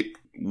 to 8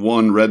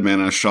 1 red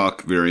mana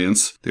shock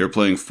variants. They are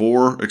playing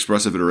 4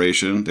 expressive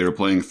iteration. They are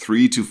playing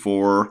 3 to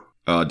 4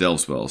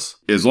 delve spells.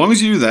 As long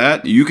as you do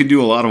that, you can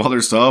do a lot of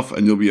other stuff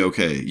and you'll be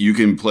okay. You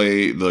can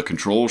play the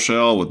control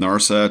shell with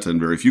Narset and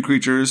very few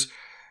creatures.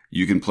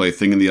 You can play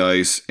Thing in the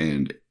Ice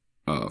and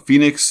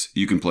Phoenix.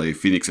 You can play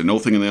Phoenix and no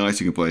Thing in the Ice.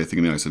 You can play Thing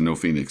in the Ice and no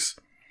Phoenix.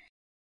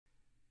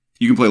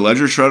 You can play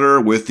Ledger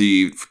Shredder with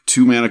the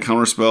 2 mana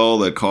counterspell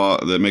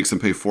that makes them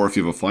pay 4 if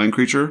you have a flying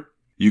creature.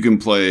 You can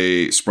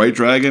play Sprite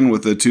Dragon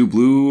with a 2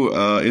 blue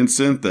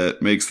instant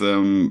that makes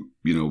them,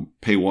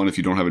 pay 1 if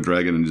you don't have a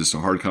dragon and just a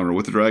hard counter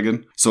with the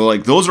dragon. So,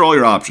 those are all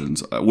your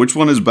options. Which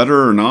one is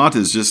better or not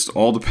is just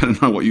all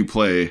dependent on what you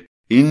play.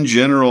 In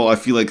general, I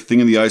feel like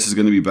Thing in the Ice is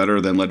going to be better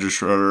than Ledger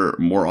Shredder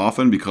more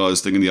often because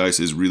Thing in the Ice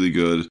is really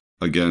good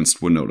against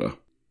Winota.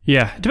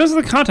 Yeah, it depends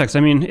on the context. I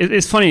mean,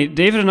 it's funny.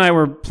 David and I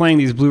were playing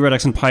these Blue Red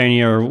X and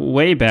Pioneer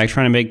way back,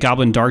 trying to make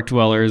Goblin Dark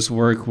Dwellers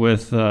work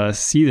with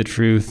See the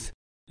Truth.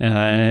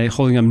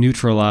 Holding up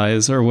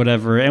Neutralize or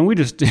whatever, and we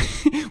just we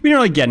didn't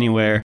really get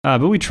anywhere,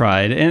 but we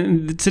tried.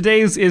 And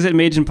today's Izzet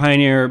Mage and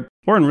Pioneer,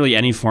 or in really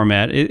any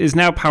format, is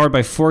now powered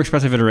by 4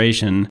 expressive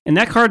iteration, and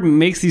that card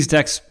makes these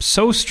decks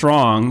so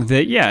strong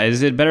that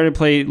is it better to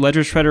play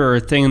Ledger Shredder or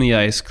Thing in the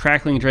Ice,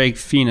 Crackling Drake,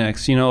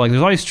 Phoenix? There's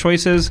all these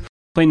choices.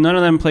 Play none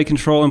of them. Play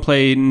Control and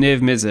play Niv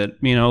Mizzet.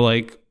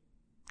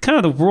 Kind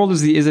of the world is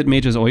the Izzet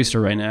Mage's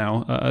oyster right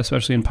now,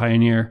 especially in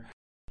Pioneer.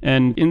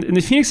 And in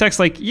the Phoenix decks,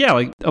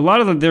 a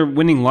lot of their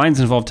winning lines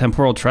involve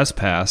Temporal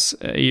Trespass.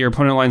 Your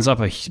opponent lines up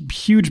a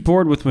huge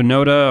board with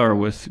Winota or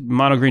with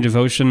Mono Green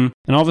Devotion,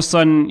 and all of a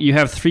sudden you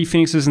have 3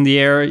 Phoenixes in the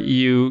air,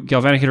 you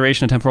Galvanic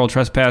Iteration, a Temporal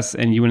Trespass,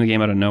 and you win the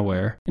game out of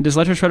nowhere. And does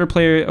Ledger Shredder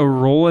play a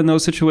role in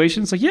those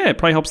situations? It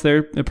probably helps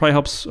there. It probably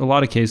helps a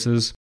lot of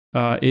cases.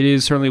 It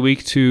is certainly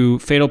weak to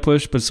Fatal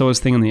Push, but so is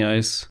Thing in the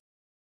Ice.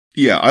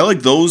 Yeah, I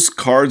like those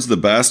cards the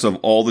best of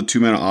all the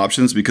 2-mana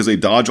options because they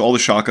dodge all the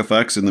shock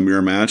effects in the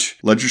mirror match.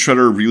 Ledger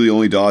Shredder really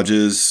only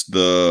dodges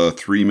the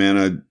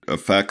 3-mana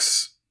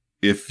effects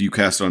if you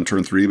cast it on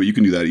turn 3, but you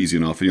can do that easy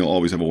enough and you'll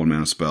always have a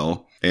 1-mana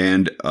spell.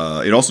 And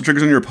it also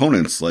triggers on your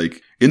opponents.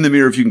 Like, in the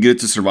mirror, if you can get it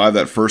to survive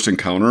that first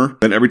encounter,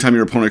 then every time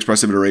your opponent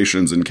expressive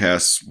iterations and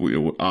casts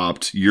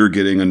Opt, you're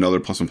getting another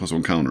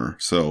 +1/+1 counter.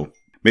 So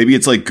maybe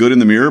it's like good in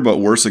the mirror, but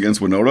worse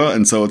against Winota.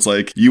 And so it's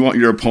like you want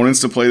your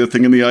opponents to play the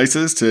thing in the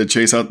ices to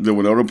chase out the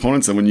Winota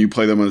opponents. And when you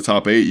play them in the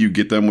top 8, you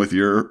get them with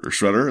your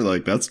Shredder.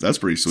 Like that's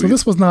pretty sweet. So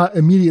this was not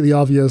immediately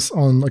obvious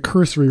on a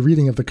cursory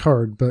reading of the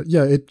card, but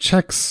yeah, it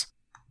checks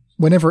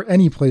whenever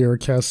any player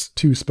casts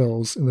 2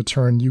 spells in the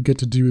turn, you get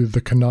to do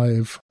the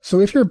Connive. So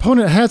if your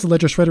opponent has a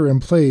Ledger Shredder in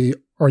play,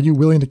 are you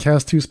willing to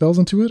cast 2 spells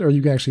into it? Or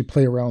you can actually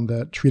play around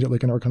that, treat it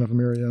like an Archon of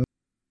Emeria?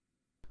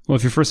 Well,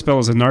 if your first spell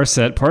is a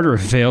Narset, Parter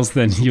fails,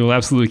 then you'll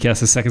absolutely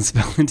cast a second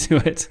spell into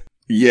it.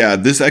 Yeah,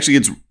 this actually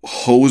gets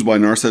hosed by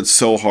Narset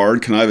so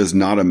hard. Connive is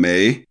not a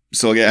May.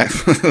 So yeah,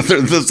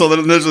 so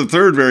then there's a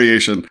third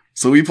variation.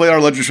 So we play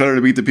our Ledger Shredder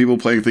to beat the people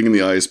playing Thing in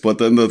the Ice, but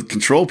then the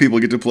control people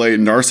get to play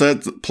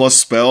Narset plus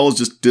spells,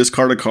 just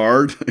discard a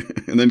card,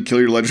 and then kill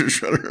your Ledger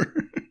Shredder.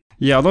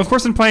 Yeah, although of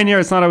course in Pioneer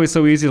it's not always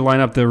so easy to line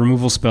up the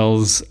removal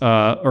spells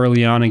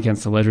early on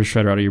against the Ledger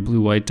Shredder out of your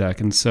blue-white deck,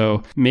 and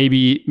so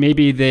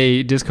maybe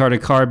they discard a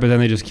card, but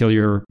then they just kill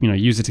your,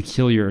 use it to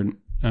kill your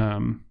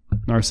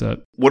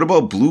Narset. What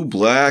about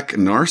blue-black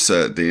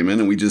Narset, Damon,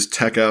 and we just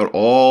tech out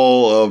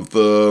all of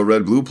the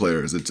red-blue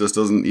players? It just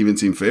doesn't even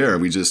seem fair.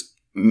 We just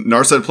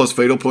Narset plus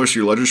Fatal Push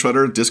your Ledger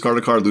Shredder, discard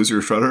a card, lose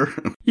your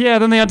Shredder. Yeah,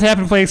 then they untap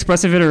and play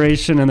Expressive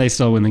Iteration, and they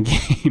still win the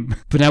game.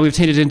 But now we've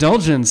Tainted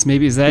Indulgence.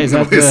 Maybe is that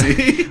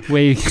the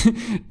way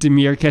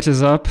Dimir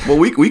catches up? Well,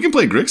 we can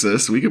play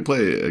Grixis. We can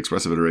play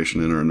Expressive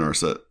Iteration in our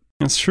Narset.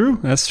 That's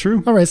true.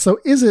 All right, so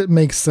Izzet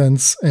makes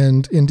sense,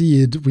 and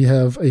indeed, we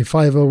have a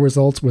 5-0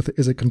 result with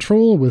Izzet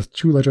Control, with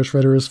 2 Ledger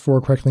Shredders,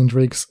 4 Crackling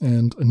Drakes,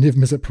 and a Niv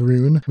Mizzet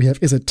Perun. We have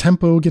Izzet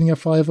Tempo getting a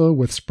 5-0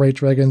 with Sprite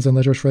Dragons and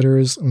Ledger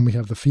Shredders, and we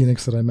have the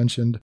Phoenix that I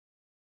mentioned.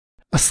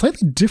 A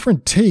slightly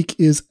different take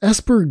is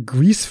Esper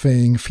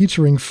Greasefang,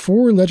 featuring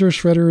 4 Ledger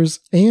Shredders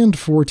and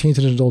 4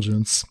 Tainted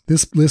Indulgence.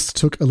 This list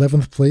took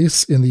 11th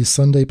place in the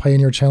Sunday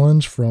Pioneer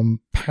Challenge from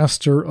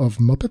Pastor of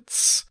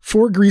Muppets.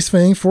 4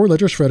 Greasefang, 4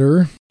 Ledger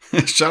Shredder.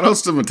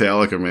 Shoutouts to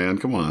Metallica, man.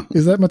 Come on.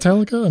 Is that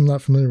Metallica? I'm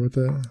not familiar with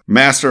that.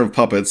 Master of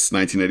Puppets,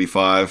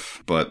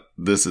 1985, but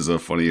this is a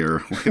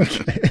funnier way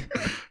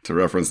to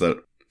reference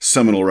that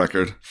seminal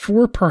record.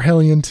 4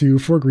 Parhelion to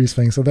 4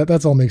 Greasefang, so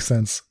that's all makes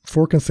sense.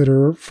 4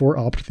 Consider, 4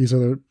 Opt. These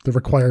are the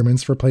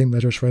requirements for playing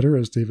Ledger Shredder,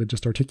 as David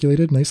just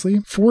articulated nicely.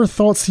 4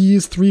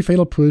 Thoughtseize, 3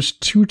 Fatal Push,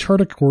 2 Chart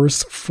a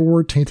Course,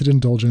 4 Tainted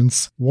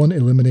Indulgence, 1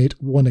 Eliminate,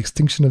 1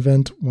 Extinction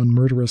Event, 1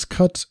 Murderous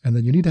Cut, and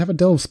then you need to have a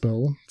Delve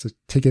spell to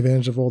take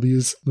advantage of all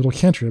these little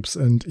cantrips.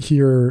 And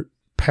here,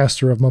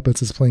 Pastor of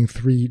Muppets is playing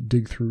 3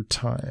 Dig Through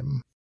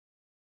Time.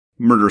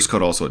 Murderous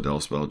Cut also a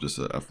Delve spell, just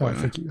a FYI. Oh,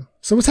 thank you.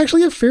 So it's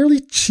actually a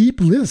fairly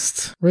cheap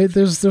list, right?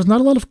 There's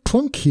not a lot of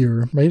clunk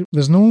here, right?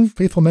 There's no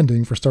Faithful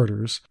Mending for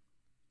starters.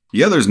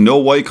 Yeah, there's no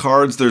white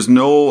cards. There's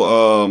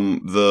no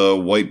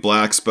the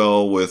white-black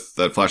spell with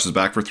that flashes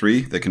back for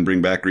 3 that can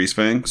bring back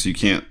Greasefang, so you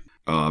can't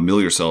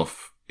mill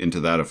yourself into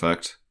that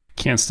effect.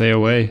 Can't stay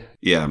away.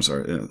 Yeah, I'm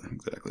sorry. Yeah,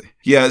 exactly.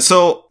 Yeah,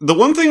 so the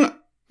one thing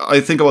I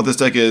think about this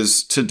deck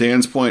is, to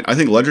Dan's point, I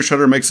think Ledger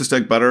Shredder makes this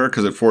deck better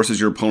because it forces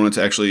your opponent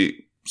to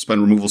actually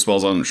spend removal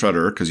spells on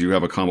Shredder because you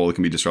have a combo that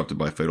can be disrupted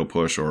by Fatal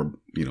Push or,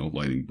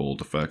 Lightning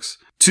Bolt effects.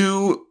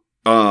 2,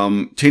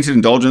 Tainted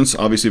Indulgence,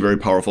 obviously a very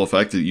powerful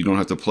effect that you don't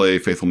have to play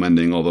Faithful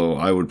Mending, although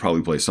I would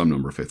probably play some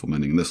number of Faithful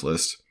Mending in this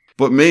list.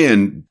 But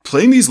man,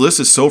 playing these lists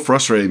is so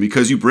frustrating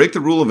because you break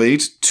the rule of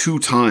 8 2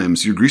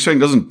 times. Your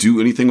Greasefang doesn't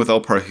do anything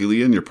without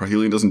Parhelion, your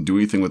Parhelion doesn't do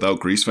anything without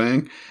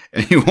Greasefang,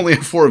 and you only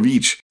have 4 of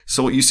each.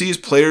 So what you see is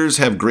players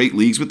have great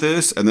leagues with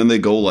this, and then they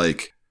go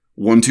like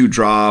 1-2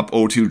 drop,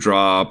 0-2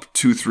 drop,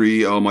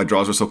 2-3, oh, my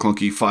draws are so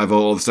clunky, 5-0,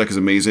 oh, this deck is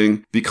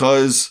amazing.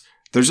 Because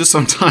there's just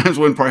sometimes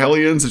when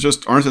Parhelions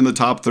just aren't in the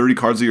top 30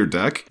 cards of your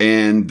deck,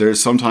 and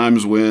there's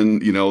sometimes when,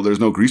 there's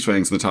no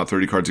Greasefangs in the top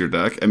 30 cards of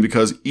your deck, and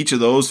because each of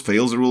those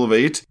fails the rule of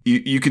 8,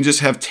 you can just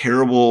have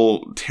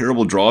terrible,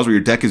 terrible draws where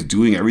your deck is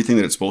doing everything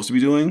that it's supposed to be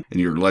doing, and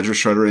you're Ledger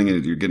Shreddering,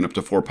 and you're getting up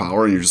to 4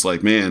 power, and you're just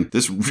like, man,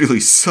 this really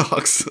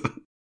sucks.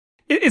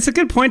 It's a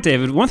good point,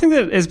 David. One thing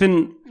that has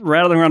been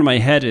rattling around in my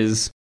head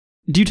is,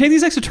 do you take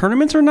these decks to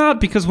tournaments or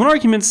not? Because one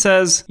argument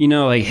says,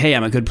 hey,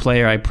 I'm a good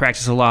player, I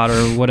practice a lot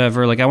or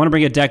whatever. Like, I want to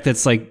bring a deck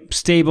that's like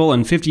stable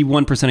and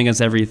 51%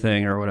 against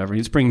everything or whatever.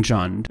 You just bring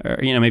Jund. Or,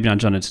 maybe not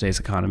Jund in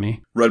today's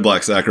economy.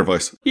 Red-black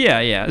sacrifice. Yeah.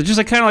 It's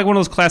just kind of like one of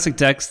those classic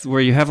decks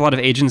where you have a lot of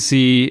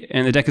agency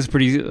and the deck is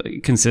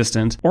pretty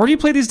consistent. Or do you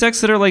play these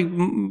decks that are like,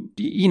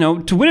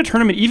 to win a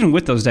tournament, even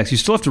with those decks, you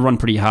still have to run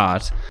pretty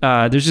hot.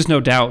 There's just no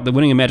doubt that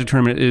winning a Magic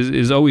tournament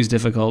is always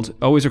difficult,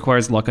 always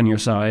requires luck on your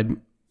side.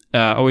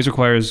 always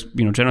requires,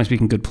 generally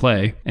speaking, good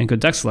play and good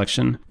deck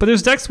selection. But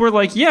there's decks where,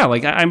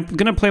 I'm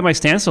going to play my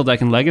Standstill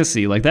deck in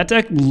Legacy. Like, that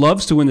deck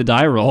loves to win the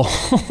die roll.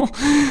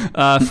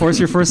 Force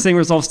your first thing,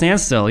 resolve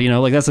Standstill.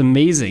 That's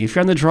amazing. If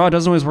you're on the draw, it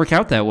doesn't always work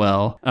out that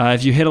well.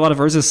 If you hit a lot of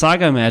Urza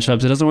Saga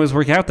matchups, it doesn't always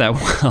work out that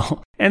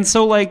well. And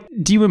so,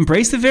 do you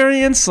embrace the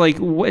variance?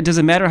 Does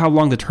it matter how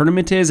long the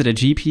tournament is at a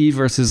GP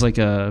versus, a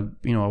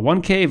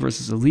 1K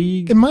versus a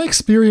league? In my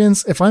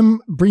experience, if I'm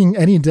bringing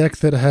any deck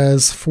that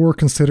has 4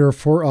 Consider,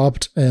 4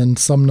 Opt, and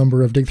some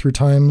number of Dig Through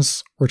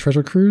Times or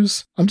Treasure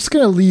Cruise, I'm just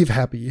going to leave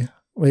happy.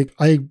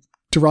 I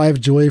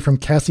derive joy from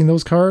casting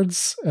those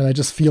cards, and I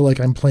just feel like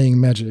I'm playing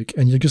Magic,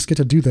 and you just get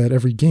to do that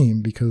every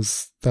game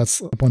because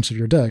that's a bunch of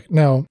your deck.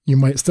 Now, you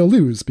might still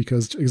lose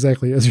because,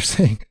 exactly as you're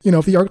saying,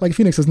 if the Arc Like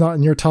Phoenix is not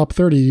in your top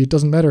 30, it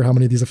doesn't matter how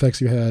many of these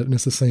effects you had, and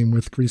it's the same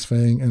with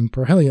Greasefang and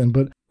Parhelion,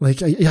 but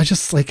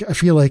I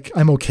feel like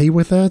I'm okay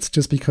with that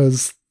just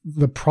because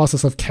the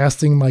process of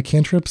casting my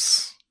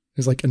cantrips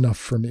is enough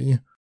for me.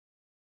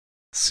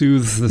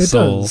 Soothes the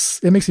soul.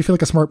 Does. It makes you feel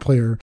like a smart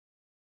player.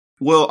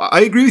 Well,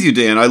 I agree with you,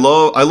 Dan. I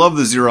love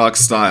the Xerox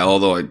style,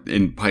 although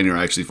in Pioneer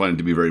I actually find it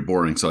to be very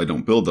boring, so I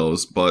don't build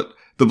those. But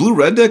the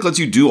blue-red deck lets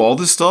you do all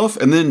this stuff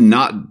and then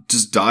not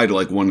just die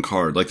to one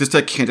card. This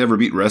deck can't ever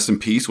beat Rest in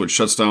Peace, which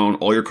shuts down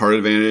all your card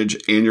advantage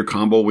and your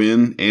combo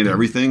win and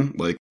everything.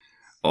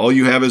 All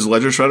you have is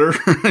Ledger Shredder.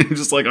 You're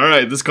just all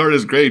right, this card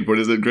is great, but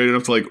is it great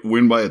enough to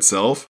win by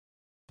itself?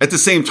 At the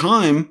same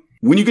time,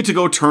 when you get to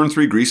go turn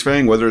 3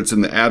 Greasefang, whether it's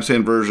in the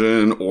Absent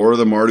version or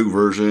the Mardu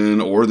version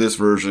or this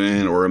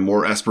version or a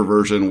more Esper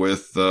version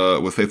with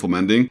Faithful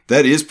Mending,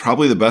 that is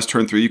probably the best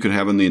turn 3 you can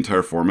have in the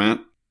entire format.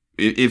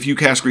 If you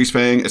cast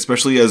Greasefang,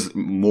 especially as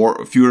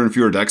fewer and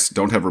fewer decks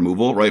don't have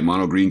removal, right?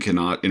 Mono green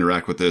cannot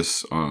interact with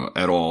this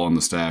at all on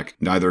the stack.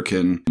 Neither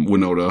can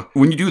Winota.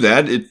 When you do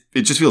that,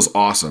 it just feels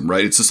awesome,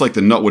 right? It's just like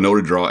the nut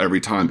Winota draw every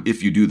time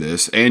if you do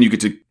this. And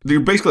you're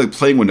basically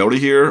playing Winota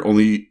here,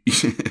 only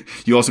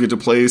you also get to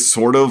play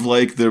sort of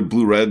like the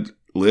blue-red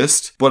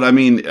list. But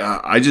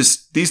I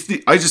just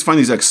find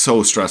these decks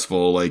so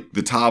stressful.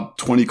 The top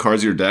 20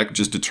 cards of your deck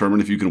just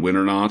determine if you can win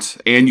or not,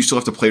 and you still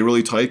have to play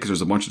really tight because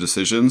there's a bunch of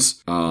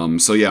decisions.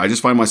 So yeah, I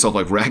just find myself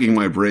racking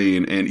my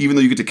brain, and even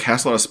though you get to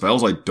cast a lot of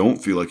spells, I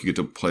don't feel like you get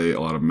to play a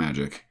lot of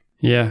Magic.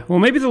 Yeah, well,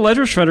 maybe the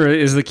Ledger Shredder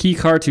is the key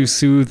card to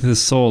soothe the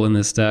soul in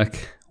this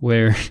deck,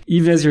 where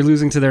even as you're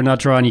losing to their nut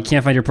draw and you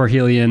can't find your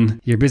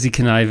Parhelion, you're busy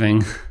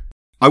conniving.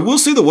 I will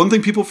say the one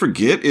thing people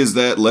forget is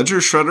that Ledger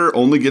Shredder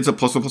only gets a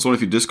 +1/+1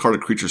 if you discard a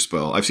creature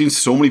spell. I've seen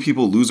so many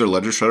people lose their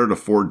Ledger Shredder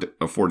to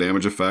a 4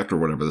 damage effect or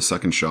whatever, the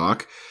second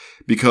shock,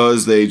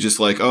 because they just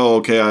oh,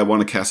 okay, I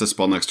want to cast a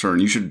spell next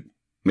turn.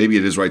 Maybe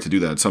it is right to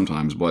do that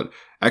sometimes, but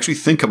actually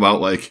think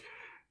about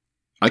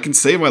I can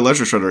save my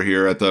Ledger Shredder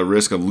here at the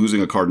risk of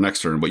losing a card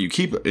next turn, but you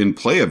keep in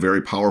play a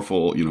very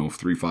powerful,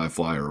 3/5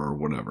 flyer or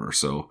whatever,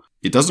 so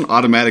it doesn't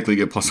automatically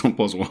get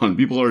 +1/+1.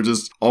 People are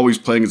just always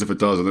playing as if it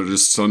does, and they're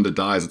just stunned to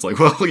dies. It's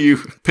well, you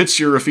pitch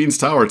your Rafine's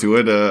Tower to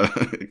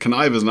it.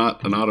 Connive is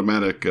not an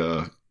automatic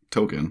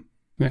token.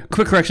 Yeah.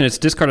 Quick correction, it's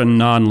discard a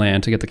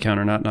non-land to get the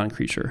counter, not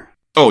non-creature.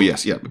 Oh,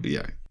 yes, yeah.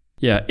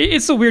 Yeah,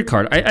 it's a weird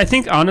card. I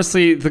think,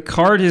 honestly, the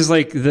card is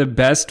the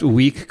best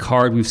weak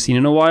card we've seen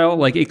in a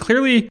while. It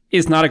clearly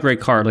is not a great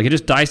card. It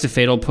just dies to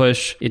Fatal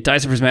Push, it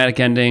dies to Prismatic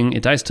Ending,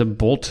 it dies to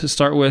Bolt to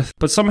start with.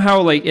 But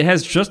somehow, it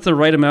has just the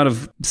right amount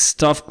of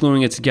stuff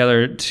gluing it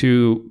together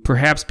to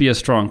perhaps be a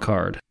strong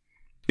card.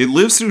 It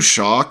lives through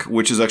Shock,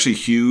 which is actually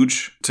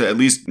huge to at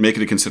least make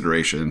it a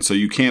consideration. So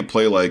you can't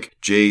play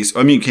Jace.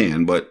 I mean, you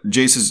can, but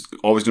Jace is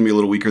always going to be a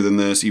little weaker than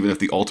this, even if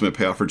the ultimate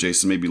payoff for Jace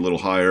is maybe a little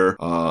higher.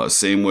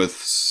 Same with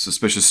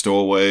Suspicious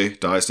Stowaway,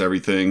 dies to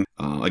everything.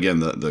 Again,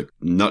 the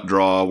nut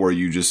draw where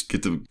you just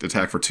get to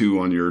attack for 2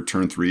 on your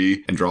turn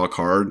 3 and draw a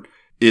card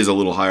is a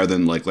little higher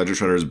than Ledger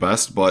Shredder's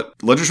best. But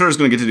Ledger Shredder is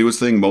going to get to do its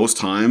thing most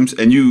times,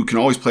 and you can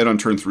always play it on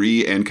turn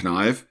 3 and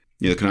Connive.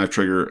 The Connive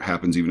trigger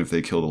happens even if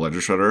they kill the Ledger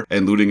Shredder,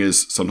 and looting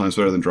is sometimes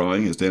better than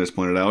drawing, as Dan has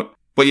pointed out.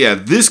 But yeah,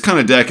 this kind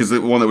of deck is the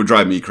one that would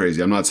drive me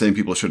crazy. I'm not saying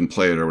people shouldn't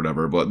play it or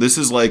whatever, but this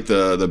is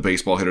the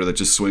baseball hitter that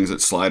just swings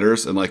at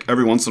sliders, and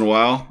every once in a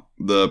while,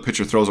 the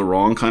pitcher throws a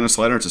wrong kind of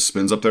slider, it just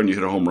spins up there and you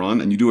hit a home run,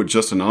 and you do it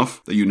just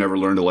enough that you never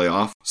learn to lay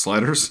off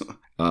sliders.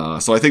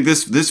 So I think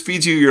this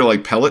feeds you your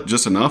pellet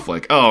just enough,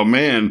 oh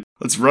man,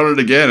 let's run it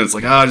again. It's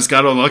I just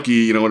got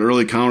unlucky, an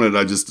early counted,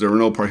 there were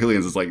no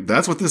Parhelions. It's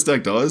that's what this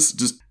deck does.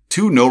 Just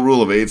 2 no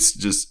rule of 8s,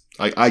 just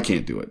I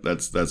can't do it.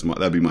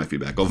 That'd be my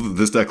feedback. Although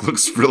this deck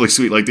looks really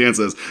sweet, like Dan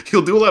says,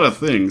 you'll do a lot of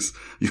things.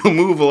 You'll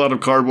move a lot of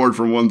cardboard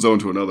from one zone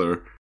to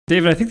another.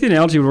 David, I think the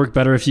analogy would work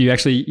better if you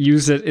actually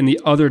use it in the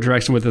other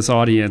direction with this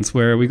audience,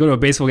 where we go to a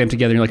baseball game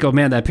together and you're oh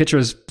man, that pitcher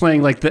is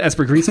playing the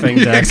Esper Greasefang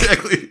deck. Yeah,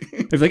 exactly.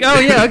 They're oh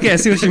yeah, okay, I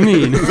see what you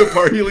mean. The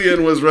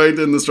Parhelion was right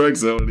in the strike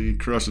zone and he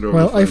crushed it over.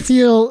 Well, I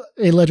feel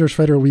a Ledger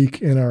Shredder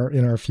week in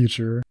our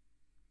future.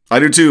 I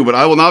do too, but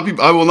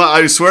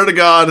I swear to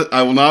God,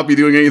 I will not be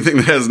doing anything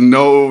that has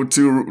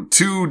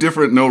two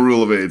different no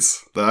rule of 8s.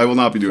 I will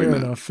not be doing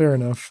that. Fair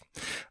enough.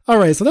 All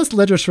right, so that's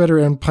Ledger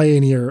Shredder and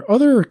Pioneer.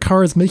 Other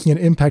cards making an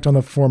impact on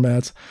the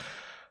format.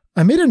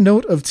 I made a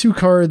note of 2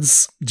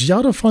 cards,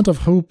 Giada Font of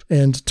Hope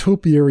and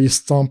Topiary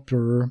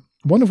Stomper,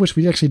 one of which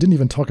we actually didn't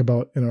even talk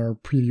about in our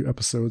preview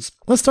episodes.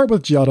 Let's start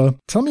with Giada.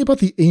 Tell me about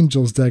the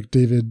Angels deck,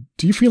 David.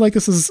 Do you feel like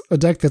this is a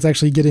deck that's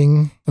actually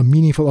getting a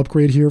meaningful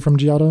upgrade here from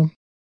Giada?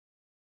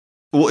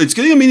 Well, it's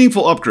getting a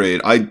meaningful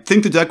upgrade. I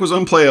think the deck was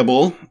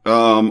unplayable.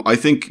 I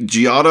think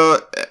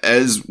Giada,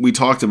 as we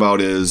talked about,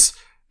 is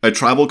a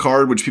tribal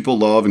card, which people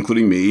love,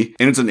 including me.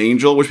 And it's an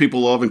angel, which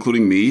people love,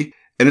 including me.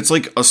 And it's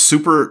like a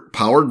super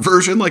powered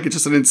version. Like, it's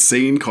just an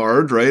insane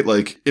card, right?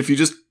 Like, if you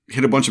just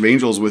hit a bunch of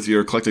angels with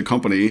your collected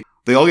company,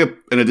 they all get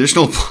an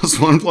additional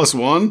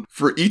 +1/+1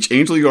 for each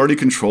angel you already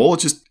control.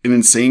 It's just an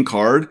insane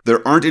card.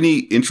 There aren't any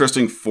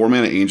interesting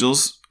 4-mana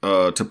angels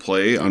to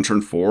play on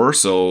turn 4,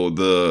 so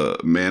the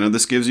mana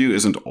this gives you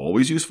isn't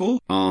always useful.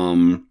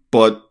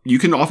 But you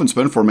can often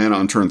spend 4 mana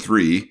on turn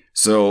 3.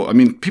 So, I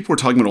mean, people were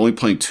talking about only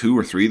playing 2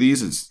 or 3 of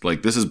these. It's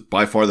like, this is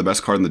by far the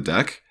best card in the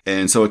deck,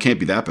 and so it can't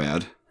be that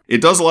bad. It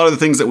does a lot of the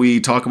things that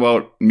we talk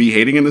about me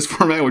hating in this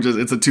format, which is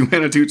it's a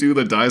 2-mana 2/2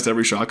 that dies to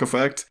every shock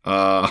effect.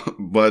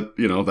 But,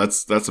 you know,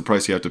 that's the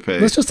price you have to pay.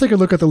 Let's just take a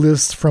look at the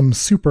list from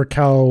Super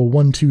Cow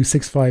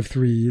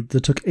 12653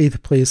 that took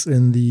 8th place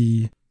in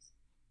the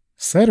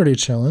Saturday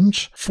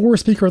Challenge. 4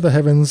 Speaker of the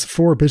Heavens,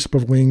 4 Bishop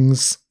of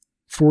Wings,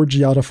 4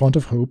 Giada Font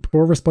of Hope,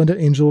 4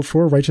 Resplendent Angel,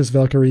 4 Righteous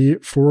Valkyrie,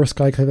 4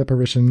 Skyclave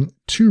Apparition,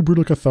 2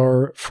 Brutal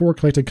Cathar, 4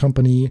 Collected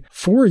Company,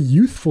 4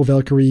 Youthful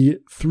Valkyrie,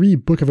 3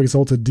 Book of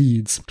Exalted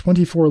Deeds,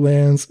 24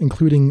 lands,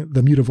 including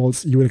the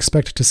Mutavaults you would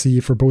expect to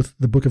see for both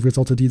the Book of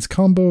Exalted Deeds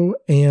combo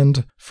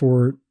and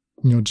for,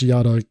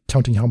 Giada,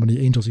 counting how many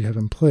angels you have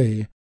in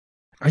play.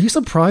 Are you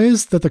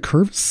surprised that the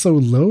curve is so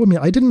low? I mean,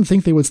 I didn't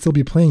think they would still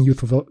be playing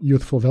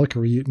Youthful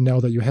Valkyrie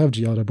now that you have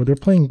Giada, but they're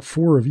playing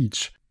 4 of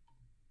each.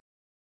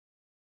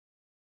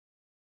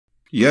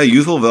 Yeah,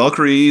 Youthful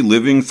Valkyrie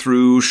living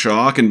through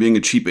shock and being a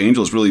cheap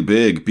angel is really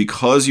big.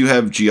 Because you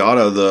have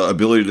Giada, the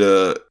ability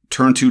to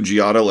turn to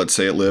Giada, let's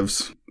say it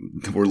lives.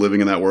 We're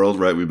living in that world,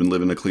 right? We've been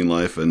living a clean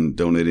life and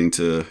donating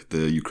to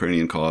the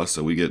Ukrainian cause,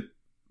 so we get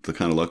the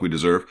kind of luck we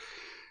deserve.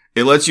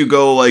 It lets you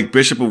go like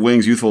Bishop of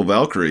Wings, Youthful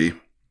Valkyrie.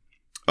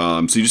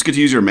 So you just get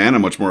to use your mana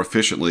much more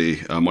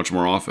efficiently, much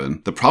more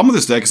often. The problem with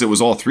this deck is it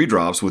was all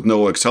 3-drops with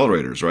no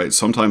accelerators, right?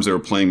 Sometimes they were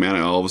playing Mana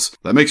Elves.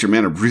 That makes your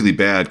mana really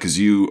bad because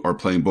you are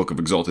playing Book of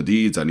Exalted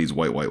Deeds. That needs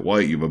white, white,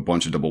 white. You have a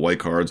bunch of double white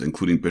cards,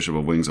 including Bishop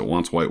of Wings that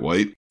wants white,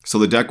 white. So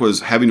the deck was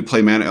having to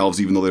play Mana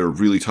Elves even though they were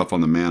really tough on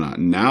the mana.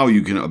 Now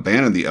you can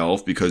abandon the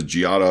elf because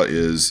Giada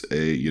is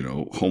a,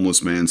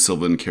 homeless man,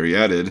 Sylvan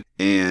Caryatid,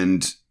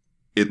 and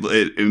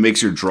it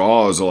makes your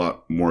draws a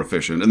lot more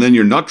efficient. And then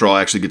your nut draw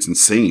actually gets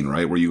insane,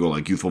 right? Where you go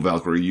like Youthful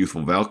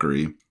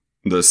Valkyrie.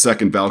 The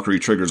second Valkyrie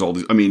triggers all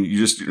these. I mean,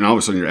 now all of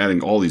a sudden you're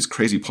adding all these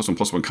crazy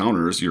 +1/+1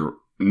 counters.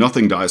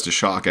 Nothing dies to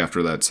shock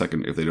after that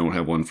second if they don't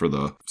have one for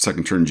the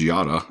second turn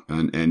Giada,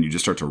 and you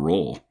just start to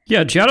roll.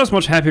 Yeah, Giada's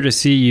much happier to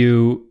see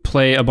you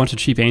play a bunch of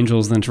cheap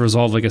angels than to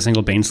resolve like a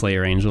single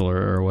Baneslayer angel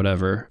or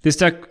whatever. This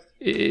deck,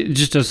 it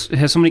just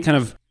has so many kind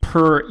of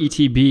per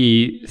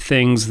ETB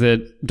things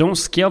that don't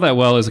scale that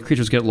well as the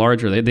creatures get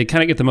larger. They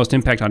kind of get the most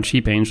impact on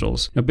cheap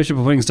angels. Bishop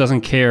of Wings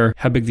doesn't care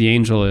how big the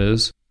angel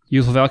is.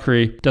 Youthful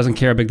Valkyrie doesn't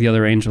care how big the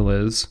other angel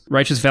is.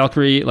 Righteous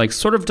Valkyrie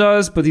sort of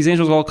does, but these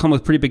angels all come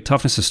with pretty big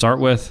toughness to start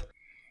with.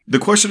 The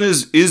question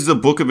is the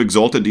Book of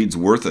Exalted Deeds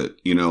worth it?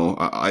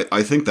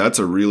 I think that's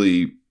a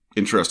really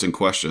interesting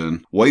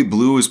question.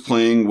 White-blue is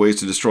playing ways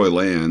to destroy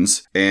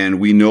lands, and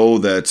we know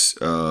that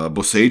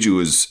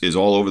Boseiju is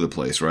all over the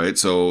place, right?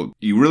 So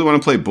you really want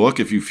to play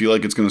Book if you feel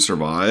like it's going to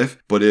survive,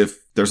 but if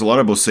there's a lot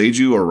of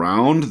Boseiju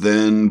around,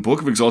 then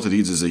Book of Exalted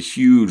Deeds is a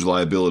huge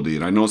liability.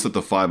 And I noticed that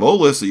the 5-0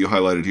 list that you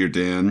highlighted here,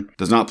 Dan,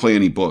 does not play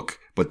any Book,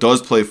 but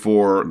does play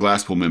for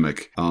Glasspool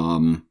Mimic.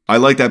 I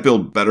like that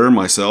build better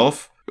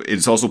myself.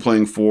 It's also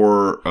playing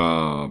for,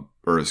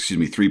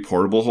 3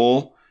 Portable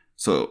Hole.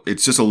 So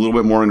it's just a little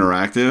bit more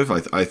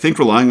interactive. I think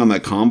relying on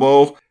that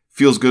combo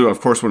feels good, of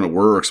course, when it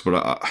works,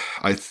 but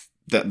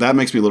that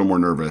makes me a little more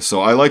nervous.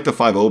 So I like the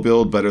 5-0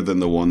 build better than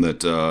the one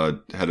that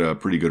had a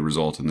pretty good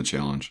result in the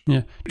challenge.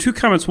 Yeah. 2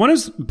 comments. One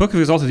is Book of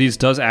Exalted Deeds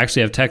does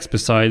actually have text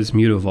besides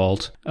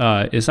Mutavault.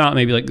 It's not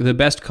maybe the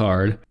best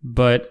card,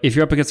 but if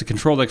you're up against a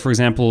control deck, for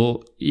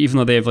example, even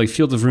though they have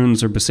Fields of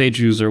Runes or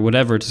Boseijus or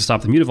whatever to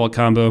stop the Mutavault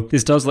combo,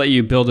 this does let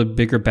you build a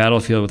bigger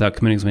battlefield without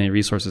committing as many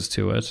resources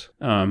to it.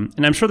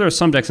 And I'm sure there are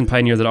some decks in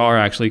Pioneer that are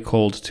actually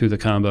cold to the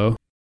combo.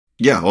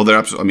 Yeah, well, they're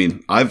absolutely. I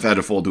mean, I've had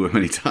to fold to it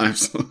many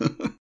times.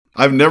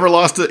 I've never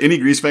lost to any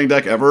Greasefang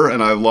deck ever,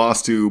 and I've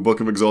lost to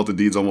Book of Exalted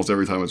Deeds almost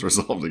every time it's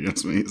resolved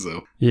against me,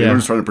 so I'm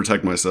just trying to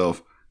protect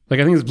myself. I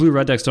think these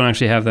blue-red decks don't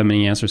actually have that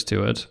many answers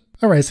to it.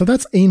 Alright, so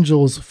that's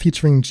Angels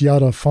featuring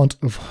Giada Font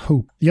of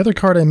Hope. The other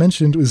card I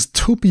mentioned was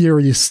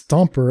Topiary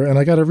Stomper, and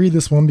I gotta read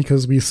this one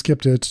because we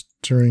skipped it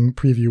during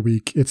preview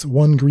week. It's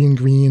 1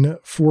 green,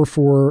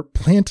 4/4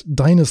 plant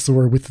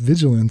dinosaur with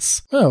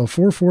vigilance. Oh,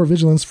 4/4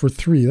 vigilance for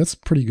 3. That's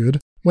pretty good.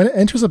 When it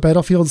enters a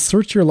battlefield,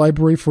 search your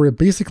library for a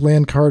basic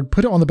land card,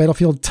 put it on the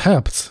battlefield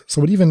tapped,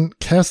 so it even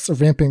casts a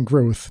Rampant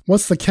Growth.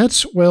 What's the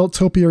catch? Well,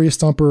 Topiary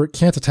Stomper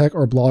can't attack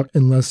or block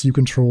unless you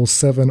control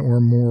 7 or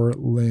more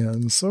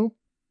lands. So,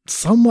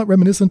 somewhat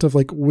reminiscent of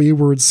like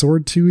Wayward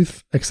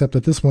Swordtooth, except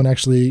that this one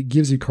actually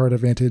gives you card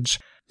advantage.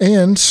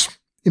 And,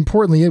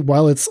 importantly,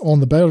 while it's on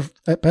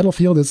the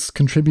battlefield, it's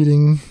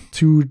contributing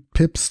 2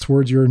 pips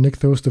towards your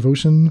Nykthos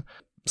Devotion.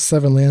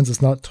 7 lands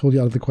is not totally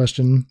out of the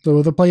question.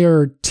 So the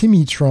player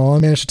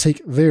Timitron managed to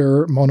take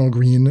their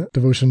mono-green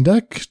Devotion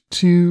deck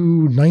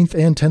to 9th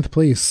and 10th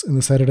place in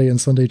the Saturday and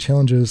Sunday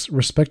challenges,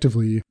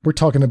 respectively. We're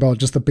talking about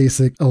just the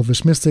basic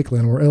Elvish Mystic,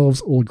 Llanowar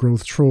Elves, Old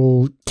Growth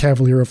Troll,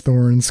 Cavalier of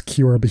Thorns,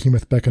 Kiora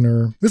Behemoth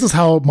Beckoner. This is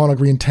how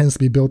mono-green tends to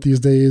be built these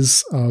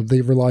days.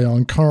 They rely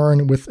on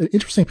Karn with an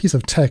interesting piece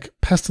of tech,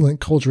 Pestilent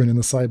Cauldron in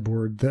the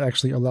sideboard, that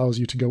actually allows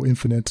you to go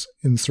infinite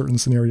in certain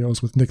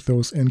scenarios with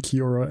Nykthos and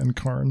Kiora and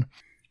Karn.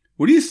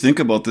 What do you think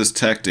about this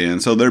tech,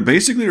 Dan? So they're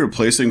basically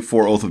replacing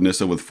 4 Oath of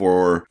Nissa with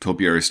 4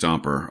 Topiary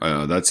Stomper.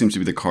 That seems to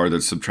be the card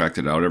that's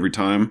subtracted out every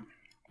time.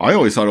 I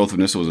always thought Oath of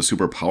Nissa was a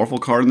super powerful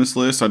card in this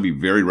list. I'd be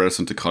very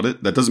reticent to cut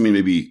it. That doesn't mean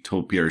maybe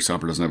Topiary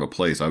Stomper doesn't have a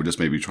place. I would just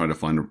maybe try to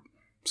find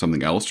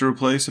something else to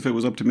replace if it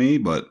was up to me.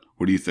 But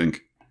what do you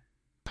think?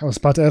 I was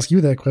about to ask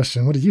you that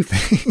question. What do you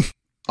think?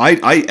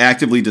 I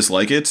actively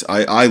dislike it.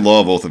 I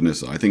love Oath of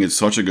Nissa. I think it's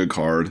such a good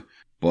card.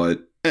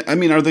 But I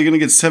mean, are they going to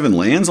get 7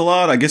 lands a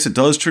lot? I guess it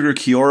does trigger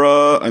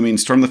Kiora. I mean,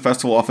 Storm the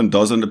Festival often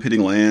does end up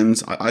hitting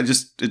lands.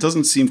 It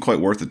doesn't seem quite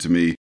worth it to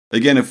me.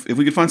 Again, if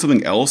we could find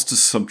something else to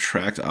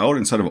subtract out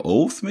instead of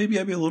Oath, maybe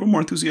I'd be a little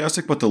more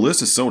enthusiastic, but the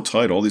list is so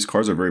tight. All these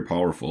cards are very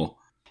powerful.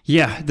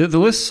 Yeah, the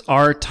lists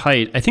are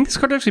tight. I think this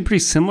card is actually pretty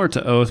similar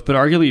to Oath, but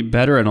arguably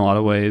better in a lot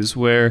of ways,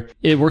 where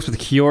it works with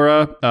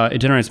Kiora, it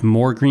generates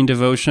more green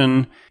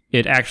devotion,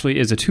 it actually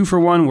is a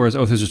 2-for-1, whereas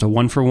Oath is just a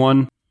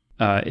 1-for-1.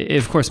 It,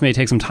 of course, may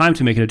take some time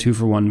to make it a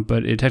 2-for-1,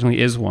 but it technically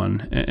is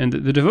one. And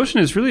the devotion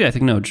is really, I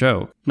think, no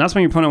joke. Not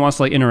something your opponent wants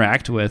to like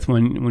interact with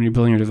when you're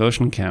building your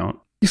devotion count.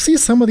 You see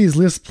some of these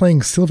lists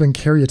playing Sylvan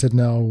Caryatid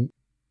now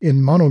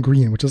in mono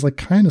green, which is like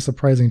kind of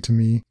surprising to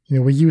me. You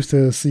know, we used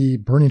to see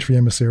Burning Tree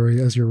Emissary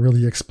as your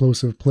really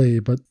explosive play,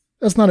 but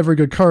that's not a very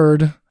good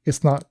card.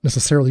 It's not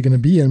necessarily going to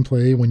be in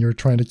play when you're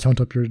trying to count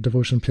up your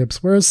devotion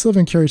pips, whereas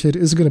Sylvan Caryatid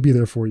is going to be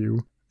there for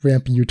you,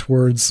 ramping you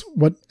towards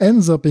what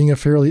ends up being a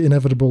fairly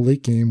inevitable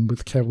late game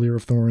with Cavalier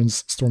of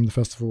Thorns, Storm the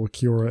Festival,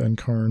 Kiora, and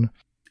Karn.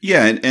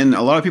 Yeah, and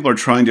a lot of people are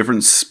trying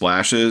different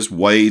splashes.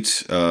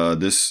 White,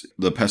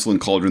 the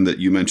Pestilent Cauldron that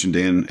you mentioned,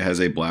 Dan, has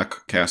a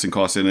black casting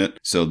cost in it,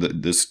 so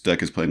this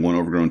deck is playing 1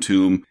 Overgrown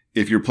Tomb.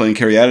 If you're playing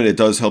Caryatid, it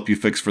does help you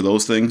fix for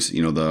those things.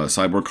 You know, the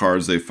sideboard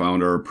cards they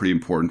found are pretty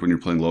important when you're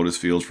playing Lotus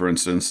Fields, for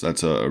instance.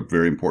 That's a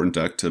very important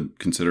deck to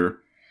consider.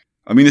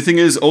 I mean, the thing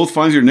is, Oath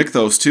finds your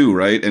Nykthos too,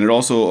 right? And it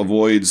also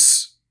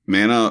avoids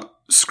mana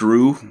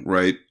screw,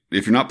 right?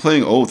 If you're not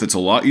playing Oath, it's a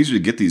lot easier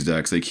to get these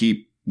decks. They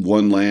keep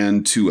 1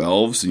 land, 2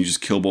 elves, and you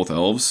just kill both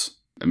elves.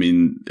 I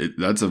mean,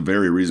 that's a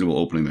very reasonable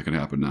opening that can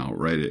happen now,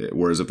 right?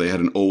 Whereas if they had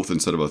an Oath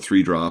instead of a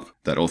 3-drop,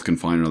 that Oath can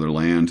find another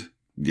land.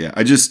 Yeah,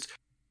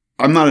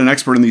 I'm not an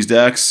expert in these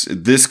decks.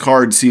 This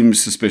card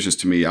seems suspicious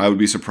to me. I would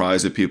be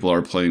surprised if people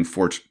are playing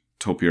 4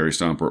 Topiary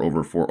Stomper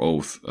over 4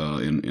 Oath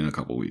in a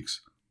couple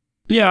weeks.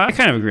 Yeah, I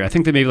kind of agree. I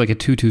think that maybe like a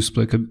 2-2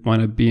 split could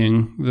wind up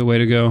being the way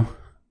to go.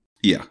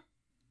 Yeah.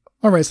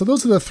 All right, so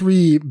those are the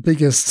 3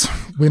 biggest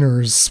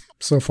winners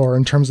so far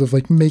in terms of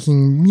like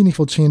making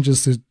meaningful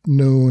changes to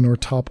known or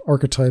top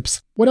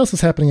archetypes. What else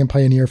is happening in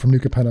Pioneer from New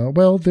Capenna?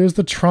 Well, there's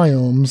the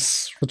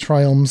Triomes. The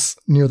Triomes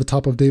near the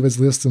top of David's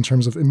list in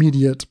terms of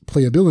immediate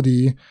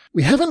playability.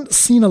 We haven't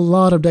seen a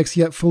lot of decks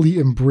yet fully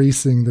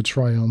embracing the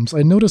Triomes.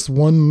 I noticed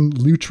one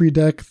Lutri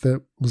deck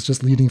that was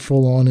just leading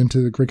full on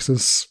into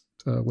Grixis,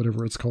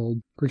 whatever it's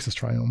called, Grixis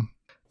Triome.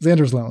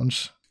 Xander's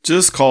Lounge.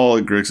 Just call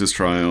it Grixis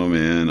Triome,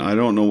 man. I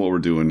don't know what we're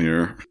doing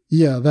here.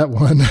 Yeah, that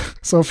one.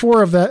 So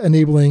 4 of that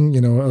enabling,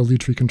 a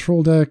Lutri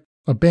control deck,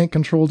 a Bank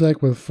control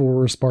deck with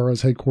 4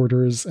 Spara's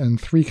Headquarters,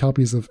 and 3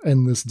 copies of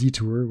Endless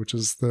Detour, which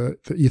is the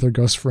Ether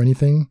Gust for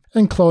anything.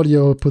 And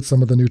Claudio put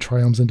some of the new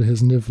Triomes into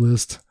his Niv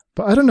list.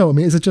 But I don't know, I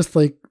mean, is it just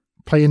like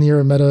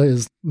Pioneer meta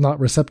is not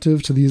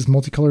receptive to these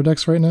multicolor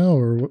decks right now,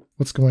 or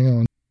what's going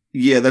on?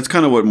 Yeah, that's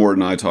kind of what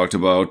Morton and I talked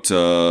about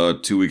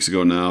 2 weeks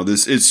ago now.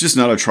 It's just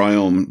not a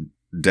Triome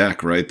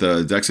deck, right?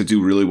 The decks that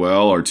do really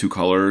well are 2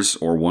 colors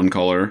or 1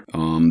 color.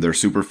 They're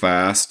super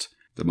fast.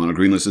 The mono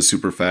green list is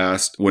super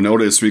fast.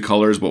 Winota is 3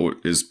 colors, but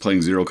is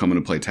playing 0 coming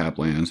to play tap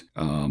land.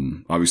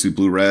 Obviously,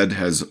 blue red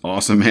has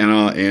awesome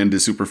mana and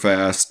is super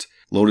fast.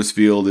 Lotus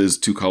Field is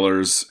 2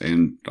 colors,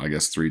 and I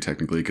guess 3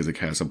 technically because it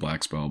casts a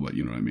black spell, but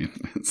you know what I mean.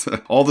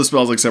 All the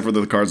spells except for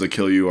the cards that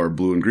kill you are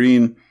blue and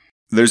green.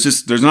 There's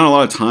not a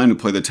lot of time to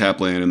play the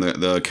tap land, and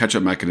the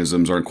catch-up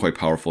mechanisms aren't quite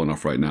powerful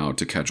enough right now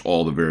to catch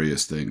all the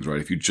various things,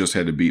 right? If you just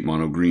had to beat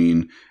mono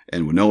green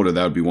and Winota,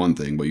 that would be one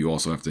thing, but you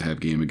also have to have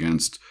game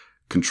against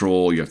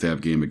Control, you have to have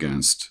a game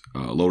against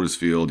Lotus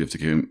Field, you have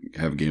to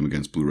have a game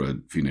against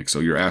Blue-Red Phoenix. So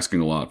you're asking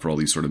a lot for all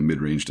these sort of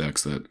mid-range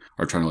decks that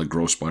are trying to like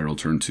Growth Spiral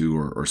turn 2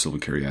 or Sylvan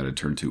Caryatid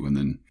turn 2, and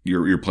then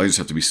your plays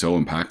have to be so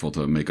impactful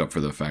to make up for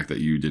the fact that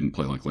you didn't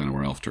play like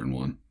Llanowar Elf turn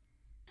 1.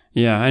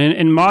 Yeah, and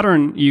in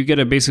Modern, you get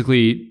to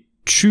basically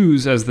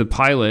choose as the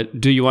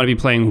pilot, do you want to be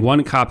playing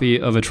 1 copy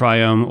of a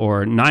Triome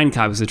or 9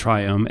 copies of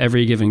Triome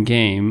every given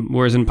game?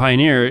 Whereas in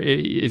Pioneer,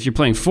 if you're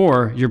playing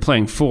 4, you're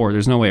playing 4.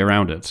 There's no way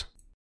around it.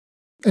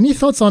 Any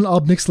thoughts on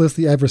Ob Nixilis,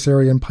 the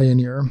Adversary, and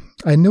Pioneer?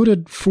 I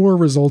noted 4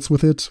 results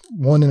with it,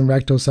 1 in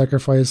Rakdos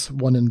Sacrifice,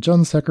 1 in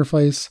Jund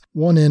Sacrifice,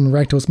 1 in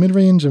Rakdos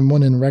Midrange, and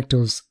 1 in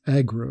Rakdos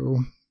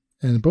Aggro.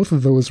 And both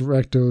of those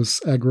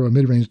Rakdos Aggro and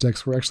Midrange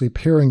decks were actually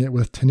pairing it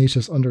with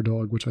Tenacious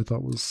Underdog, which I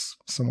thought was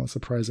somewhat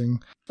surprising.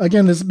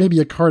 Again, there's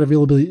maybe a card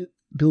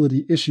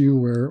availability issue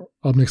where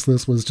Ob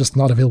Nixilis was just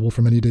not available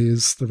for many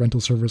days. The rental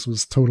service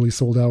was totally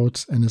sold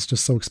out, and it's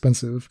just so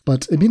expensive.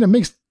 But I mean, it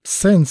makes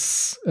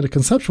sense at a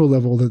conceptual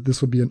level that this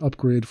would be an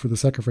upgrade for the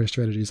sacrifice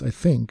strategies, I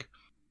think.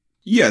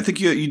 Yeah, I think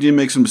you did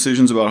make some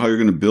decisions about how you're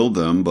going to build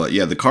them, but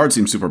yeah, the card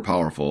seems super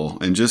powerful,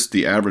 and just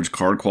the average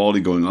card quality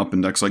going up in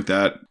decks like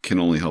that can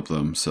only help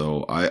them.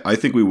 So I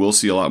think we will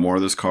see a lot more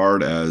of this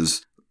card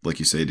as, like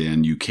you say,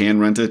 Dan, you can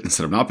rent it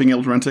instead of not being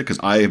able to rent it, because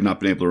I have not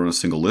been able to run a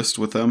single list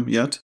with them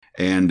yet.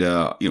 And,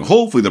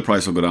 hopefully the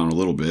price will go down a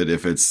little bit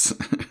if it's,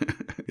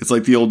 it's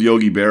like the old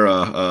Yogi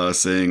Berra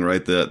saying,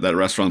 right, that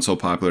restaurant's so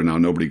popular now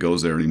nobody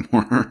goes there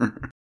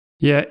anymore.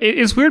 Yeah,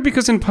 it's weird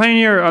because in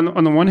Pioneer,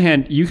 on the one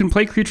hand, you can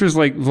play creatures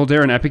like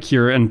Voldaren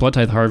Epicure and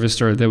Bloodtithe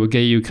Harvester that would get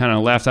you kind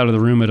of laughed out of the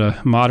room at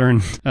a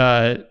Modern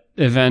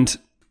event.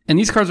 And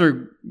these cards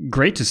are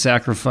great to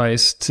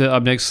sacrifice to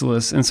Ob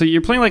Nixilis. And so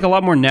you're playing like a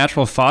lot more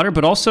natural fodder,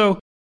 but also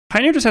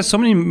Pioneer just has so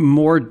many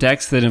more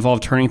decks that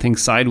involve turning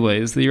things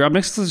sideways that your Ob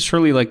Nixilis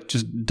surely like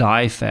just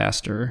die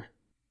faster.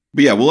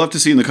 But yeah, we'll have to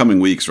see in the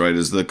coming weeks, right?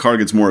 As the card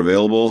gets more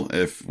available,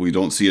 if we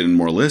don't see it in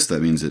more lists,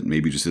 that means it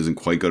maybe just isn't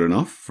quite good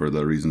enough for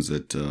the reasons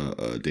that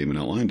Damon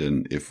outlined.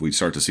 And if we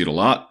start to see it a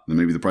lot, then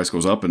maybe the price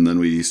goes up and then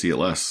we see it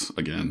less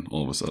again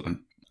all of a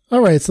sudden.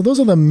 All right, so those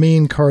are the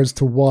main cards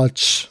to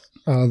watch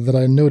that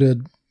I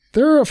noted.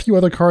 There are a few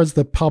other cards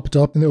that popped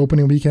up in the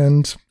opening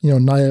weekend.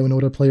 Naya and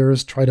Oda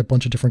players tried a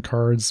bunch of different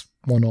cards,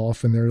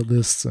 one-off in their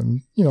lists,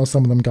 and,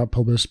 some of them got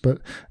published, but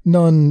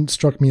none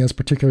struck me as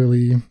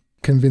particularly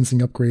convincing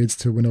upgrades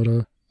to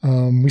Winota.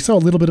 We saw a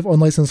little bit of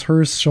Unlicensed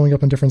Hearse showing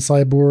up in different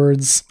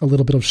sideboards, a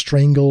little bit of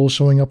Strangle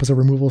showing up as a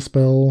removal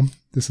spell.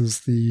 This is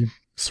the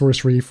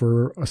sorcery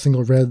for a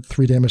single red,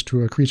 3 damage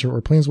to a creature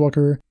or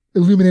planeswalker.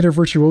 Illuminator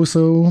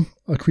Virtuoso,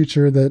 a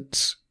creature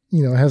that,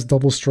 has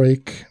double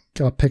strike,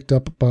 got picked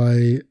up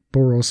by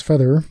Boros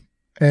Feather.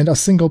 And a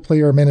single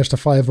player managed to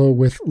 5-0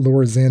 with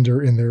Lord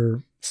Xander in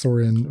their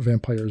Sorin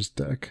Vampires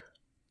deck.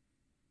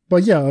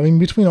 But yeah, I mean,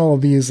 between all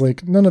of these,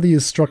 like, none of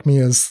these struck me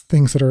as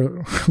things that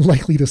are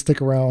likely to stick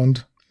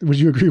around. Would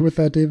you agree with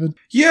that, David?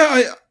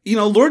 Yeah,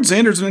 Lord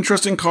Xander's an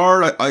interesting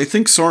card. I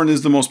think Sorin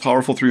is the most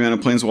powerful 3-mana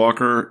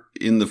planeswalker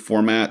in the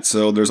format,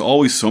 so there's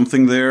always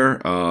something there.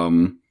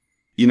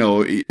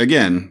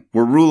 Again,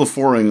 we're rule of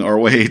 4ing our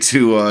way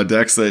to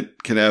decks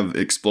that can have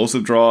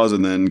explosive draws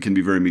and then can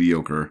be very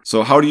mediocre.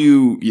 So how do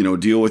you,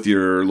 deal with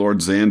your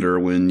Lord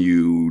Xander when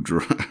you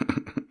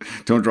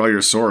don't draw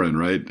your Sorin,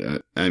 right?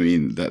 I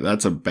mean,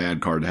 that's a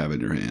bad card to have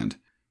in your hand.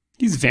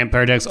 These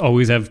vampire decks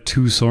always have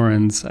 2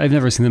 Sorins. I've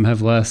never seen them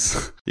have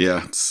less.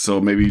 Yeah, so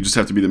maybe you just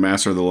have to be the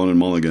master of the London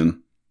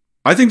Mulligan.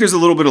 I think there's a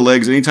little bit of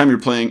legs. Anytime you're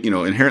playing,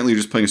 inherently you're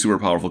just playing a super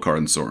powerful card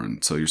in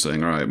Sorin. So you're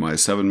saying, all right, my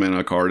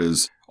 7-mana card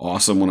is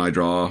awesome when I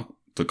draw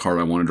the card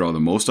I want to draw the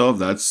most of.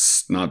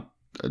 That's not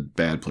a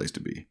bad place to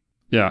be.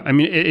 Yeah, I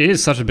mean, it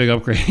is such a big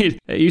upgrade.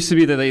 It used to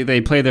be that they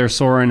play their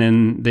Sorin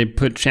and they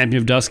put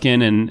Champion of Dusk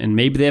in, and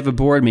maybe they have a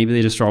board, maybe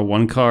they just draw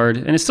 1 card,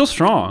 and it's still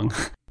strong.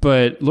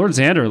 But Lord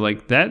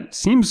Xander, that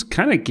seems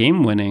kind of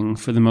game-winning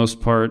for the most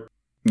part.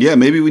 Yeah,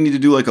 maybe we need to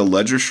do like a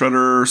Ledger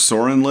Shredder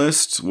Sorin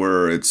list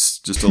where it's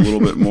just a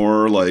little bit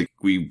more like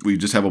we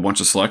just have a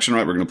bunch of selection,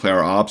 right? We're going to play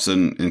our ops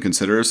and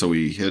consider, so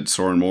we hit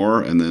Sorin more,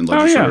 and then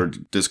Ledger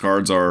Shredder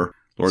discards our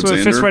Lord Xander. So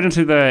it fits right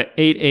into the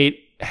 8/8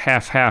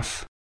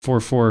 half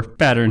 4/4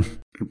 pattern.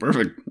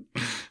 Perfect.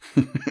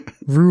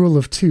 Rule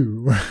of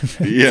 2.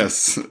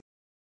 Yes.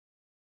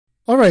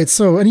 All right,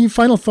 so any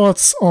final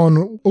thoughts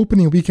on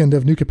opening weekend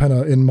of New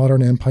Capenna in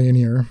Modern and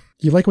Pioneer?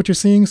 You like what you're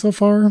seeing so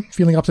far?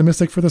 Feeling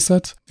optimistic for the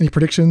set? Any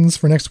predictions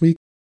for next week?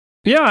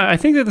 Yeah, I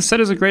think that the set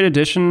is a great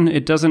addition.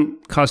 It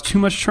doesn't cause too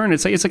much churn.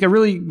 It's like a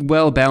really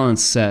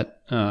well-balanced set.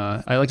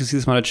 I like to see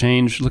this amount of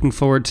change. Looking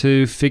forward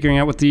to figuring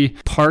out what the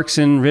parks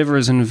and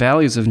rivers and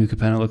valleys of New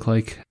Capenna look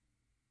like.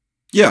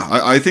 Yeah,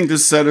 I think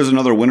this set is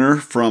another winner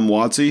from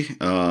WotC.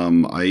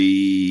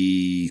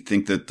 I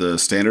think that the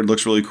standard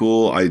looks really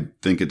cool. I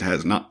think it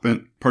has not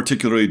been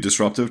particularly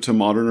disruptive to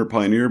Modern or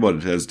Pioneer, but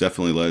it has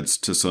definitely led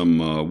to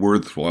some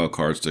worthwhile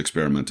cards to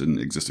experiment in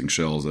existing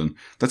shells, and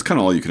that's kind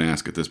of all you can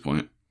ask at this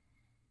point.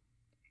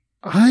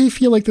 I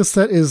feel like this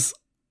set is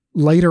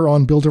lighter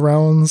on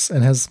build-arounds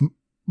and has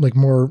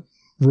more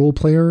role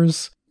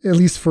players. at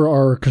least for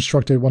our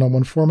constructed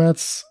one-on-one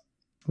formats,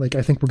 like,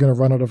 I think we're going to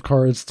run out of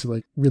cards to,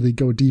 like, really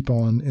go deep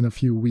on in a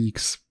few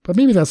weeks. But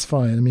maybe that's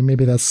fine. I mean,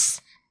 maybe that's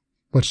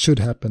what should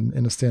happen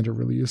in a standard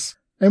release.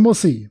 And we'll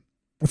see.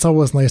 It's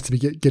always nice to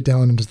get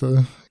down into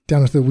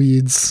the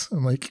weeds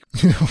and, like,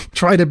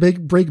 try to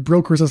break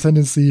Broker's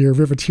Ascendancy or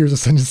Riveteer's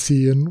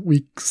Ascendancy in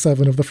week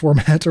 7 of the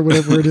format or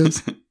whatever it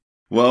is.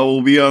 Well,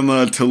 we'll be on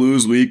the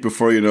Toulouse week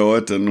before you know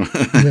it. And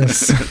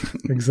yes,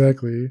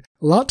 exactly.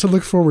 A lot to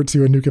look forward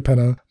to in New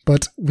Capenna,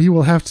 but we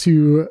will have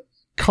to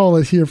call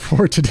it here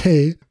for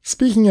today.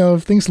 Speaking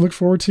of things to look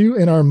forward to,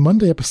 in our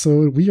Monday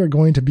episode, we are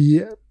going to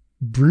be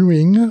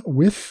brewing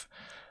with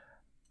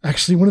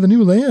actually one of the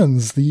new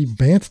lands, the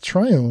Bant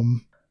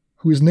Triome,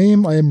 whose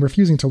name I am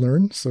refusing to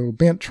learn. So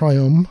Bant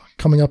Triome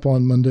coming up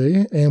on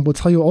Monday. And we'll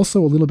tell you also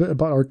a little bit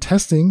about our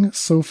testing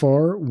so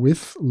far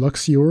with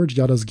Luxior,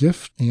 Giada's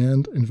Gift,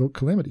 and Invoke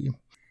Calamity.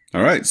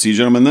 All right. See you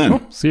gentlemen then.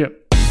 Oh, see ya.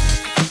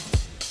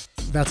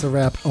 That's a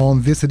wrap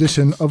on this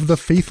edition of the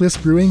Faithless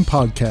Brewing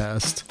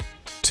Podcast.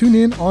 Tune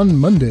in on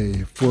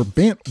Monday for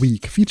Bant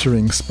Week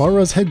featuring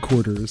Spara's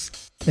headquarters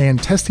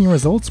and testing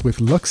results with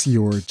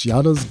Luxior,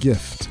 Giada's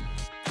Gift.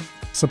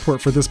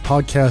 Support for this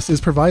podcast is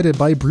provided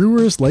by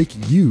brewers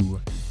like you.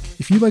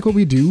 If you like what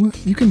we do,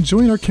 you can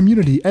join our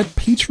community at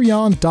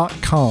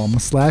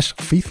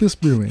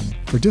patreon.com/faithlessbrewing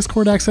for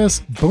Discord access,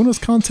 bonus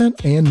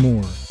content, and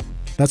more.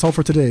 That's all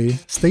for today.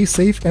 Stay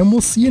safe and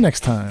we'll see you next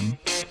time.